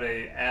put out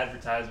a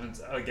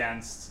advertisement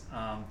against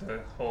the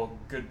whole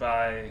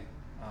Goodbye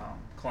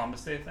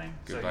Columbus Day thing.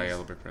 Goodbye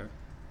Yellow Brick Road.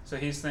 So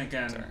he's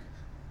thinking, Sorry.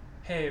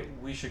 hey,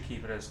 we should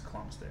keep it as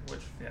Columbus Day,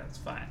 which, yeah, it's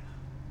fine.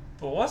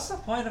 But what's the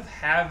point of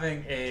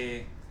having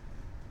a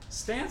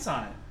stance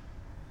on it?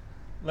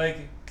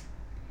 Like,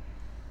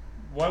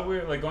 what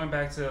we're, like, going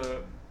back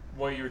to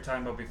what you were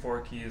talking about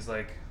before, Key, is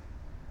like,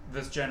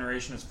 this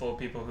generation is full of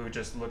people who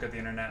just look at the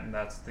internet and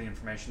that's the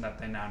information that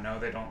they now know.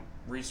 They don't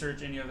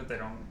research any of it. They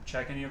don't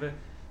check any of it.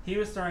 He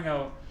was throwing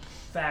out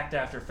fact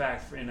after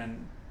fact in a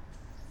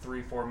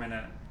 3-4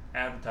 minute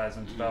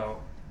advertisement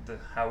about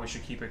how we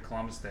should keep it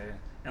Columbus Day,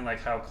 and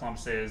like how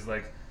Columbus Day is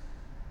like,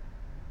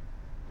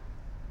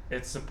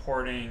 it's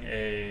supporting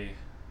a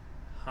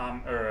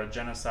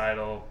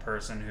genocidal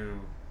person who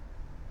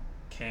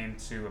came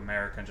to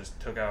America and just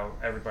took out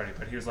everybody.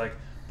 But he was like,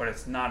 but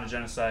it's not a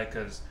genocide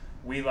because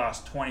we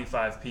lost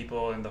 25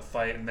 people in the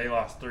fight and they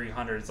lost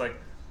 300. It's like,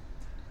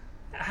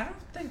 I don't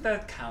think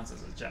that counts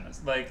as a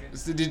genocide. Like,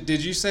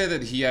 did you say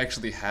that he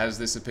actually has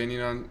this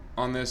opinion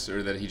on this,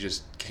 or that he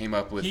just came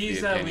up with the opinion?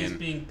 He's at least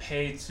being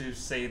paid to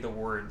say the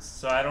words,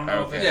 so I don't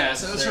know if it's yeah,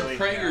 so it's for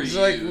PragerU,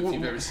 like, if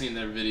you've ever seen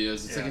their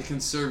videos. It's like a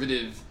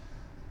conservative,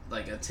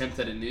 like, attempt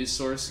at a news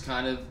source,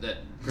 kind of, that...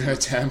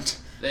 Attempt?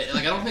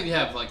 I don't think they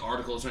have, like,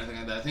 articles or anything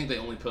like that. I think they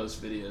only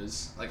post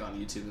videos, like, on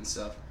YouTube and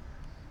stuff.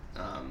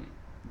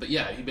 But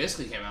yeah, he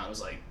basically came out and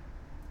was like,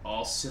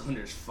 all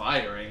cylinders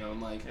firing.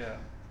 I'm like,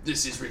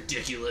 this is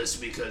ridiculous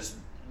because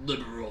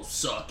liberals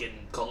suck and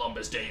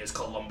Columbus Day is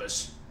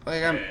Columbus.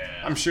 Like,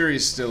 I'm sure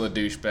he's still a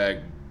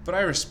douchebag, but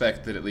I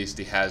respect that at least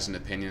he has an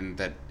opinion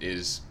that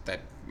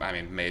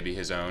maybe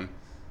his own.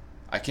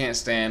 I can't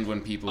stand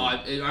when people...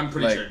 I'm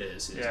pretty sure it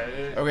is. Yeah,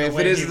 okay, if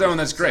it is his own,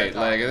 that's great.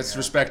 Like, that's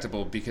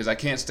respectable, because I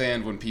can't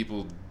stand when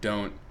people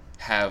don't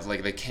have,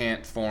 like, they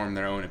can't form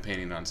their own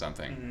opinion on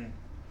something. Mm-hmm.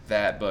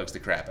 That bugs the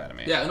crap out of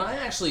me. Yeah, and I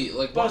actually,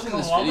 like, but watching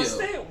this Columbus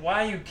video... Day?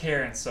 Why are you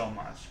caring so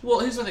much? Well,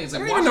 here's the thing. It's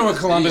like, I don't even know what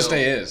Columbus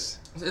video, Day is.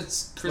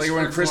 It's like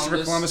when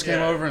Christopher Columbus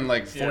came over in,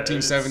 like,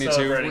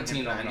 1472.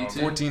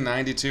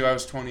 1492. I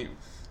was 20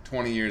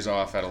 years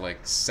off out of, like,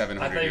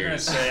 700 I thought you were going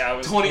years. to say I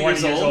was 20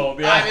 years old.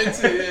 Yeah. I'm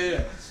into it,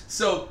 yeah.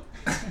 So,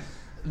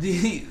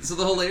 the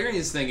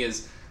hilarious thing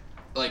is,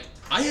 like,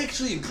 I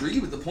actually agree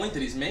with the point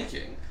that he's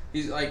making.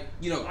 He's like,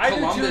 I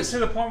Columbus... do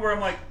to the point where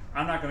I'm like,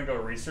 I'm not going to go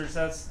research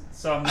that,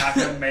 so I'm not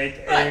going to make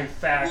a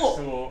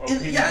factual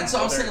opinion and so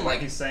on I'm whether saying, what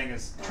like, he's saying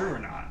is true or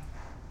not.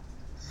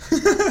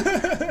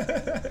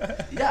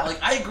 Yeah,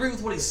 like, I agree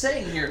with what he's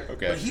saying here,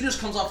 okay. But he just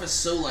comes off as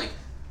so, like,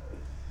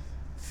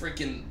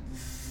 freaking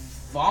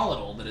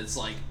volatile that it's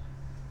like,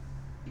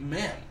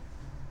 man,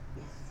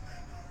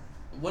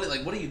 what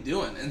are you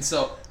doing? And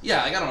so,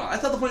 yeah, like, I don't know. I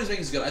thought the point he was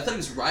making was good. I thought he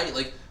was right.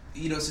 Like,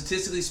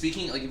 statistically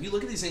speaking, like, if you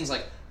look at these things,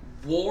 like,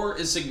 war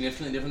is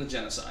significantly different than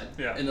genocide.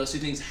 Yeah. And those two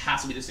things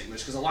have to be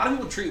distinguished. Because a lot of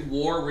people treat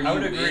war where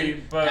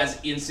you win as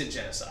instant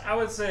genocide. I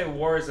would say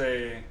war is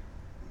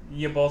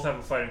you both have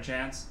a fighting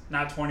chance.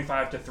 Not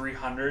 25 to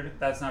 300.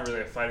 That's not really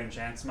a fighting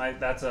chance,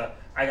 Mike. That's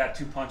I got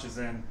 2 punches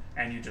in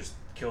and you just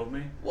killed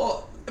me.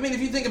 Well, I mean,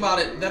 if you think about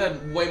it, that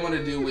had way more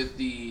to do with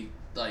the,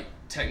 like,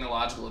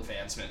 technological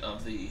advancement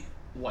of the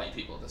white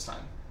people at this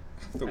time.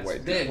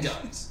 They had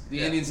guns.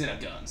 The Indians didn't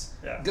have guns.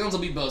 Yeah. Guns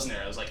will be bows and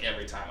arrows, like,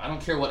 every time. I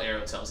don't care what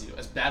arrow tells you.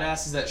 As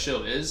badass as that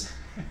show is,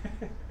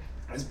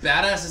 as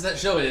badass as that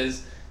show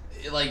is,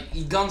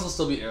 like, guns will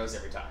still beat arrows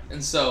every time.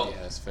 And so,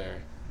 Yeah, that's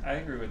fair. I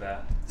agree with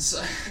that.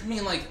 so I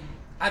mean, like,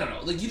 I don't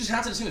know. Like, you just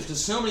have to distinguish,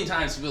 because so many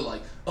times people are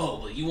like, oh,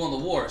 well, you won the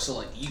war, so,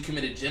 like, you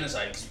committed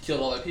genocide because you killed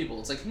all their people.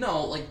 It's like,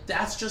 no, like,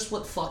 that's just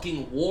what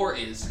fucking war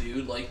is,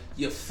 dude. Like,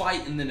 you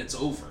fight and then it's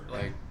over.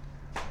 Like,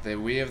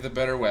 we have the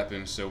better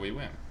weapons, so we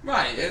win.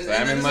 Right. And I mean,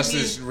 that unless doesn't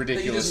there's mean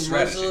ridiculous that you just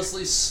strategy.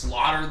 mercilessly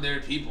slaughtered their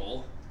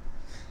people.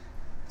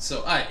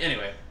 So,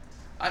 anyway.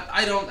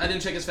 I didn't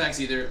check his facts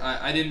either.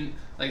 I didn't,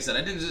 like I said,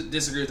 I didn't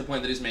disagree with the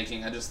point that he's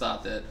making. I just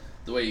thought that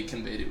the way he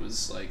conveyed it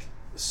was, like,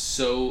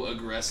 so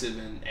aggressive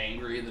and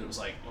angry that it was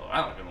like, well,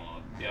 I don't even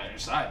want to be on your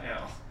side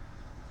now.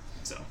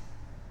 So.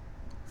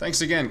 Thanks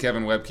again,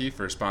 Kevin Webke,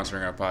 for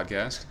sponsoring our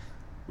podcast.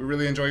 We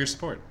really enjoy your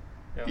support.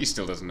 Yep. He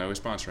still doesn't know he's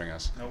sponsoring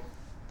us. Nope.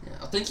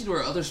 Yeah, thank you to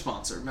our other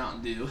sponsor,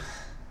 Mountain Dew.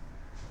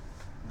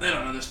 They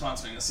don't know they're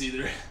sponsoring us either.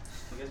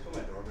 You guys put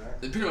my door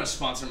back? They pretty much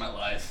sponsor my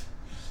life.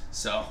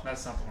 So.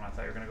 That's not the one I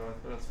thought you were gonna go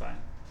with, but that's fine.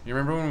 You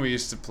remember when we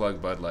used to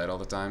plug Bud Light all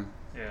the time?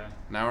 Yeah,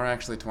 Now we're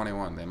actually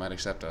 21. They might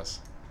accept us.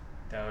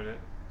 doubt it.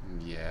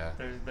 Yeah.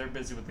 They're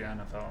busy with the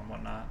NFL and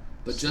whatnot.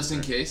 But just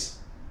in case,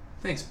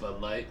 thanks,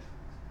 Bud Light.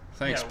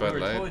 Thanks, yeah, Bud we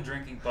were Light. totally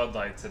drinking Bud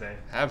Light today,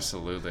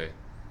 Absolutely.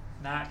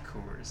 not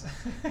Coors.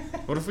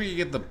 What if we could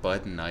get the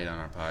Bud Knight on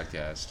our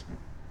podcast?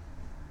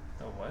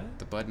 The what?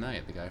 The Bud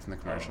Knight, the guy from the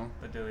commercial?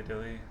 Oh, the dilly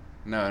dilly.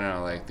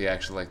 No, like the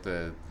actual, like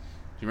the.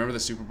 Do you remember the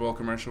Super Bowl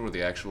commercial where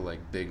the actual like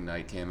big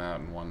knight came out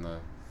and won the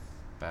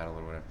battle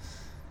or whatever?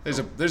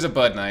 There's a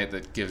Bud Knight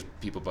that gives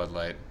people Bud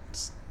Light.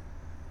 It's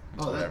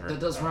whatever. That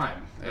does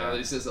rhyme. Yeah. Now that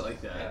he says it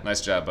like that. Yeah.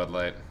 Nice job, Bud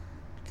Light.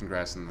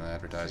 Congrats on the It took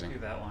advertising. you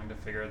that long to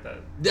figure out that.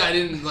 Yeah, I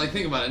didn't like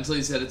think about it until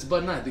he said it's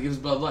Bud Light that gives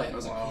Bud Light. And I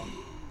was Wow.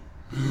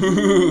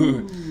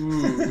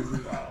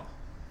 like, Wow.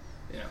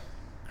 yeah,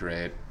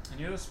 Great. And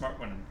you're the smart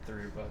one in the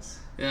three of us,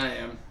 yeah, I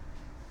am.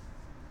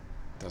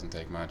 Doesn't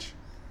take much.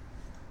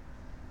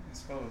 I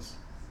suppose.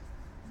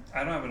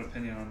 I don't have an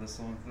opinion on this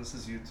one. This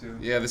is you two.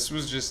 Yeah, this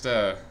was just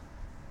kind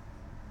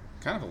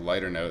of a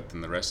lighter note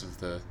than the rest of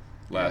the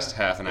last Yeah,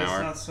 half an It's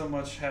hour. not so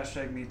much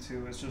hashtag me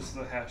too. It's just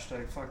the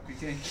hashtag fuck the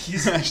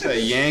Yankees. The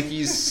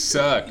Yankees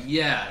suck.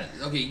 Yeah,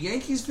 okay.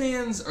 Yankees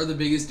fans are the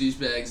biggest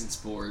douchebags in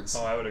sports.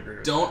 Oh, I would agree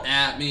with Don't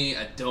that. at me.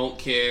 I don't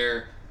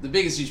care. The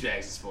biggest douchebags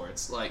in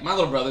sports. Like my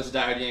little brother's a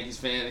diehard Yankees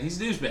fan, and he's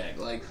a douchebag.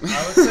 Like,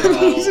 I would say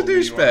all He's a New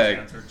York douchebag.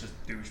 fans are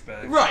just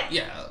douchebags. right?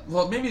 Yeah.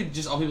 Well, maybe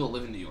just all people that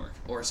live in New York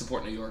or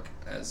support New York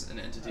as an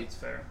entity. That's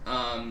fair.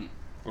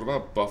 What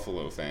about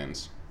Buffalo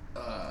fans?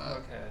 Okay,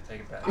 I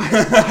take it back.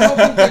 I don't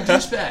think they're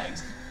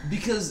douchebags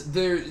because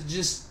they're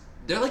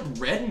like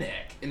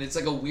redneck, and it's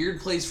like a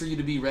weird place for you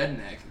to be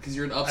redneck because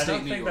you're in I upstate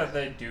don't New think York. that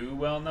they do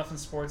well enough in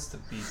sports to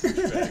be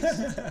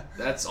douchebags.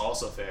 That's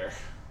also fair.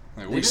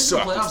 Like, They we made it to the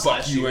suck, but playoffs fuck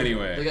last you year.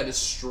 anyway. They got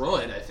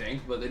destroyed, I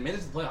think, but they made it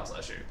to the playoffs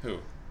last year. Who?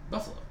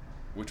 Buffalo,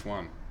 Which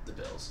one? the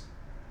Bills.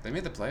 They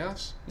made the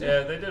playoffs?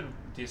 Yeah, they did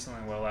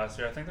decently well last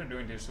year. I think they're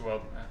doing decently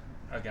well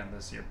again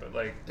this year, but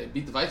like They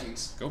beat the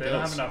Vikings. Go they Bills.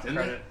 don't have enough Didn't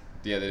they? credit.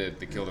 Yeah, they did.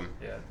 They killed him.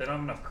 Yeah, they don't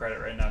have enough credit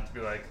right now to be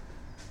like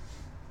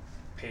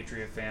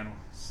Patriot fan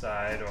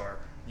side or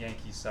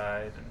Yankee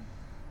side, and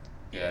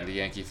Yeah, the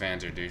Yankee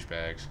fans are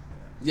douchebags.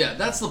 Yeah,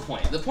 that's the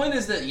point. The point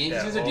is that Yankees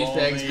Yeah, fans are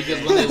douchebags only-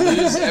 because when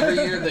they lose every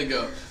year, they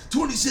go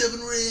 27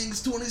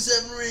 rings,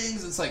 27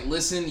 rings. It's like,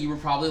 listen, you were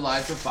probably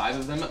live for 5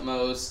 of them at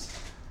most.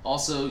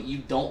 Also, you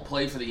don't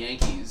play for the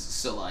Yankees,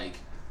 so like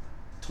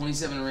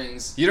 27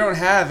 rings. You don't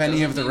have any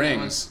Doesn't of the mean that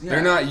rings. much. Yeah.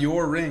 They're not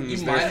your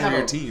rings. They're for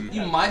your team.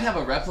 You might have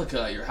a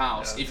replica at your yeah,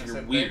 house I was if gonna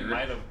you're say, weird. They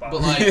might have bought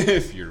But like,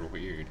 If you're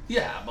weird.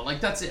 yeah, but like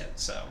that's it.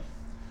 So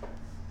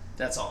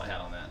that's all I had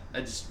on that.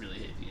 I just really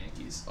hate the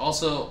Yankees.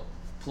 Also,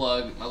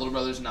 plug my little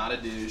brother's not a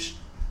douche,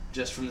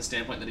 just from the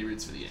standpoint that he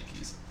roots for the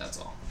Yankees. That's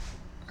all.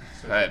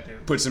 so That they do.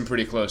 puts him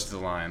pretty close to the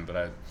line,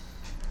 but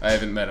I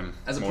haven't met him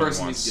As a more person,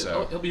 than once, he's good.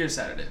 so. Oh, he'll be here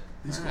Saturday.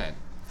 He's All cool. right.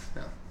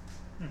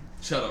 Yeah.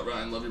 Shout out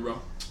Ryan, love you, bro.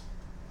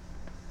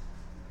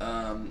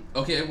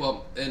 Okay,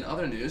 well, in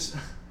other news,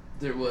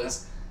 there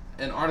was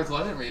an article,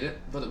 I didn't read it,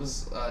 but it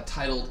was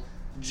titled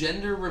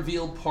Gender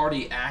Reveal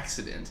Party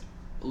Accident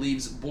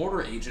Leaves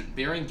Border Agent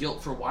Bearing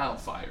Guilt for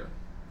Wildfire.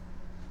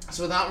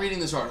 So without reading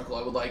this article,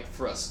 I would like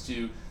for us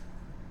to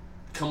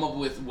come up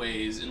with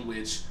ways in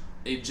which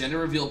a gender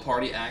reveal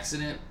party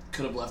accident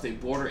could have left a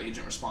border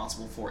agent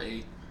responsible for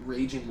a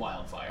raging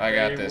wildfire. I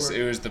got They this. were-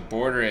 It was the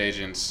border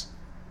agent's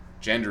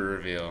gender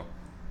reveal,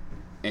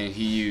 and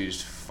he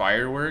used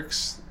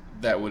fireworks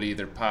that would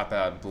either pop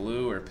out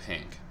blue or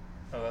pink,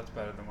 Oh, that's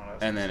better than what I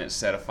was. and then it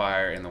set a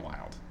fire in the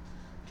wild.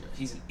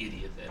 He's an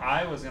idiot then.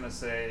 I was gonna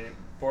say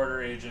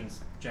border agent's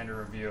gender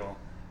reveal,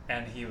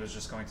 and he was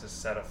just going to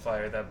set a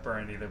fire that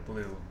burned either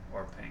blue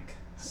or pink.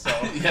 So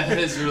Yeah, that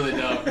is really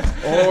dumb.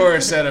 Or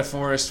set a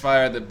forest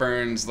fire that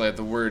burns like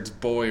the words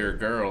boy or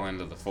girl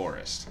into the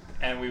forest.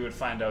 and we would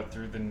find out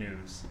through the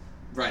news.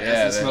 Right, Yeah,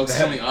 as the the- smoke's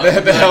the- coming up. the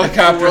like,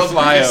 helicopter world's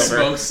biggest flyover.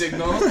 Smoke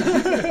signal.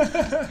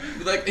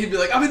 He'd be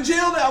like, I'm in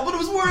jail now, but it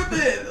was worth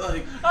it.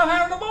 Like, I'm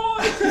having a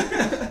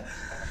boy.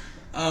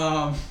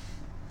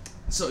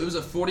 so it was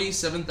a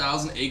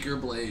 47,000 acre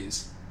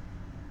blaze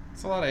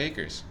It's a lot of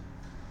acres.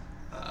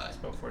 It's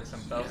about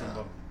 47,000 of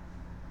them.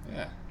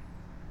 Yeah.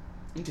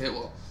 Okay,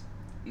 well,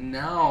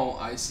 now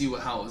I see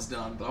how it was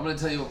done, but I'm going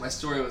to tell you what my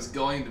story was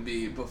going to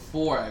be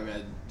before I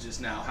read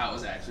just now how it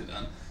was actually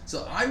done.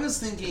 So I was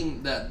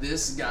thinking that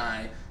this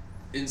guy,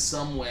 in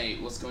some way,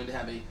 was going to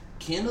have a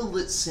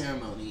candlelit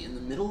ceremony in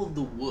the middle of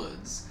the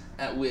woods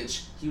at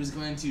which he was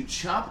going to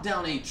chop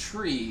down a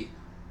tree,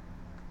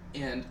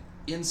 and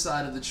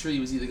inside of the tree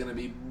was either going to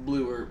be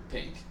blue or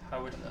pink.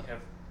 How would he have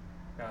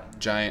gotten?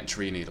 Giant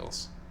tree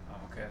needles. Oh,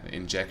 okay.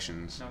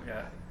 Injections. No,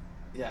 yeah.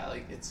 Yeah,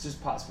 like, it's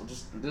just possible.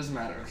 Just, it doesn't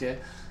matter, okay?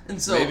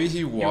 And so... Maybe he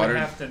You would watered.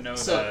 have to know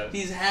So that.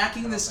 he's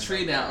hacking this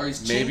tree down, or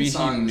he's Maybe he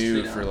chainsawing this knew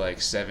tree down. for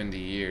like 70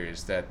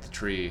 years that the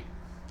tree,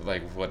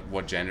 like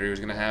what gender he was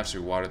gonna have, so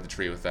he watered the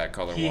tree with that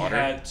color He water.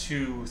 had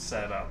two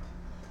set up.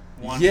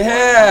 One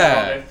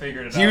Yeah! they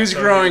figured it He out. was So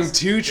growing he's-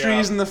 2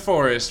 trees yeah. in the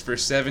forest for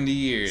 70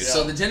 years.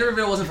 So the gender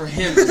reveal wasn't for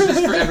him, it was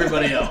just for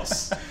everybody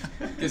else.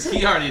 Because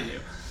he already knew.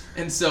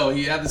 And so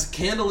he had this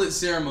candlelit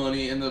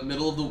ceremony in the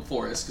middle of the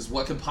forest, because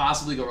what could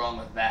possibly go wrong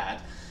with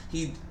that?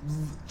 He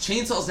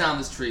chainsaws down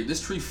this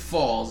tree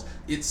falls,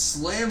 it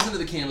slams into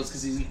the candles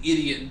because he's an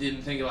idiot and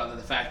didn't think about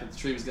the fact that the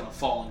tree was going to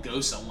fall and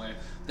go somewhere.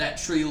 That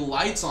tree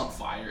lights on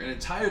fire, an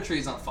entire tree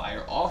is on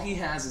fire. All he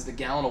has is the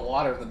gallon of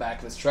water in the back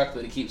of his truck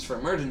that he keeps for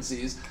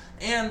emergencies,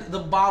 and the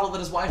bottle that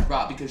his wife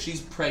brought because she's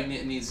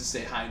pregnant and needs to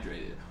stay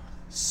hydrated.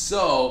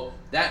 So,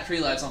 that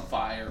tree lights on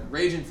fire,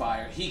 raging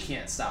fire, he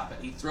can't stop it.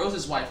 He throws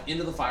his wife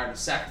into the fire to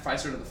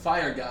sacrifice her to the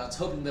fire gods,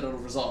 hoping that it'll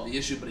resolve the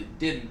issue, but it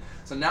didn't.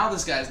 So now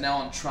this guy is now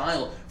on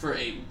trial for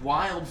a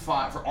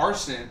wildfire, for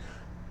arson,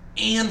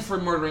 and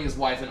for murdering his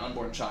wife and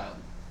unborn child.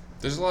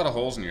 There's a lot of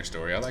holes in your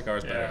story. I like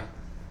ours Yeah. better.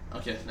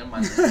 Okay, never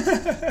mind.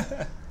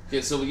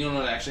 Okay, so you don't know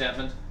what actually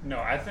happened? No,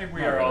 I think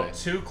we Not are all really.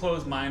 too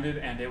close-minded,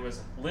 and it was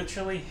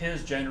literally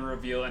his gender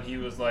reveal, and he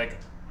was like,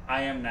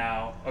 "I am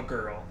now a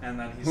girl," and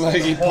then he's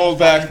Like he the whole pulled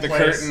back fucking the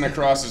place. curtain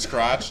across his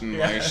crotch and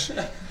Yeah. like,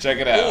 check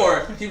it out.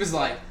 Or he was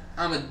like,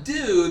 I'm a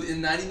dude,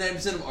 and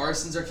 99% of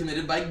arsons are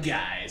committed by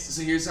guys.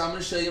 So here's how I'm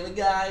going to show you I'm a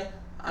guy.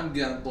 I'm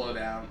going to blow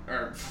down,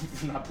 or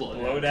not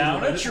Blow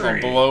down a I'll tree.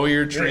 blow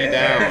your tree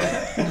down.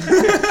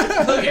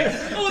 Okay,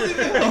 I was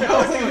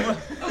thinking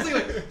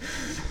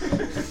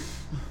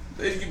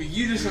like,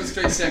 you just went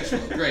straight sexual.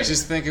 Great.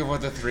 Just think of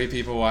what the 3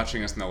 people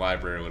watching us in the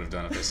library would have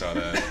done if they saw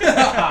that.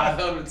 That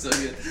would have been so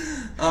good.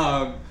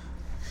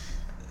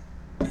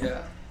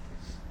 Yeah.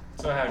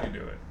 So how'd you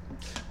do it?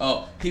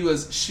 Oh, he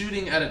was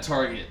shooting at a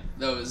target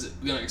that was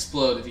going to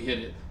explode if he hit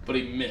it, but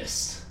he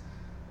missed.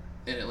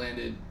 And it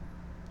landed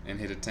And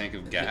hit a tank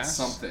of hit gas.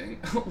 something.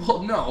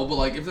 Well, no, but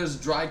like if there's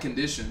dry It's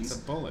conditions, a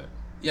bullet.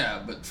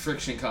 yeah, but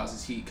friction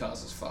causes heat,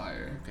 causes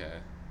fire. Okay.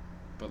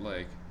 But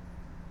like,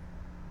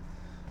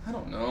 I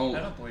don't know. I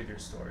don't believe your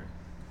story.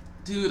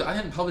 Dude, I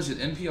hadn't published it.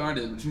 NPR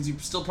did, which means you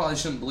still probably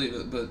shouldn't believe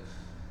it, but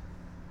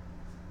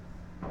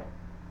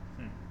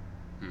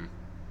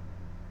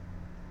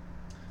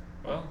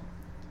Well,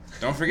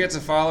 don't forget to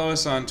follow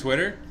us on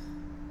Twitter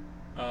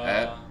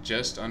at at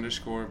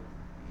Jack_and_Jeff.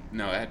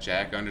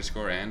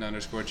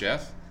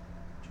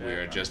 We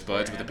are just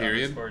buds with a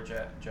period.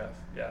 Jeff.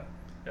 Yeah.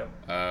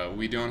 Yep.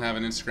 We don't have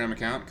an Instagram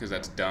account because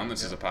that's dumb.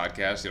 This is a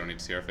podcast. You don't need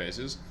to see our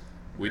faces.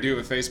 We do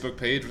have a Facebook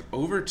page with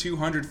over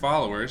 200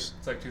 followers.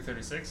 It's like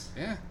 236.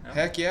 Yeah. Yeah.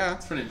 Heck yeah.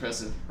 it's pretty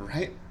impressive.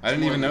 Right? I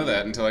didn't even know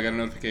that until I got a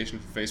notification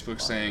from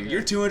Facebook saying,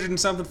 your 200 and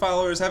something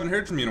followers haven't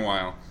heard from you in a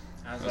while.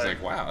 I I was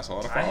like, wow, that's a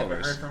lot of I haven't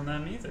followers. heard from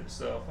them either,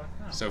 so fuck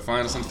no. So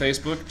find us on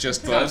Facebook,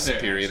 just Not Buzz, fair,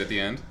 period actually.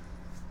 at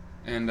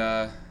the end.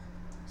 And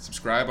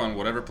subscribe on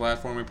whatever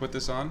platform we put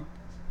this on.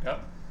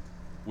 Yep.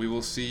 We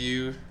will see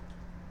you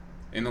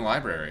in the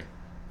library.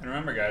 And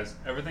remember, guys,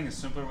 everything is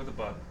simpler with a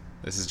bud.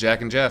 This is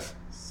Jack and Jeff.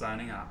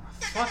 Signing off.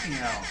 Fucking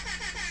hell.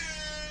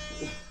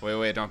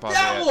 Wait, don't pause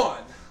That it yet.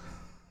 one!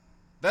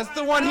 That's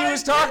the one he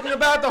was talking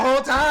about the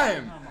whole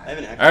time. I have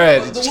an extra. All right,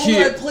 The one Key,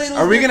 that I played was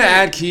are we going to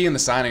different. add Key in the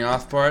signing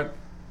off part?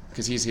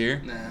 Because he's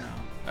here? Nah.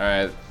 All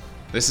right,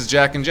 this is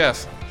Jack and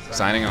Jeff,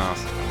 signing off.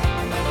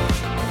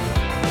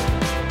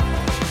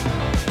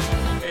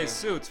 Hey,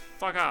 Suits,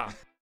 fuck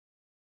off.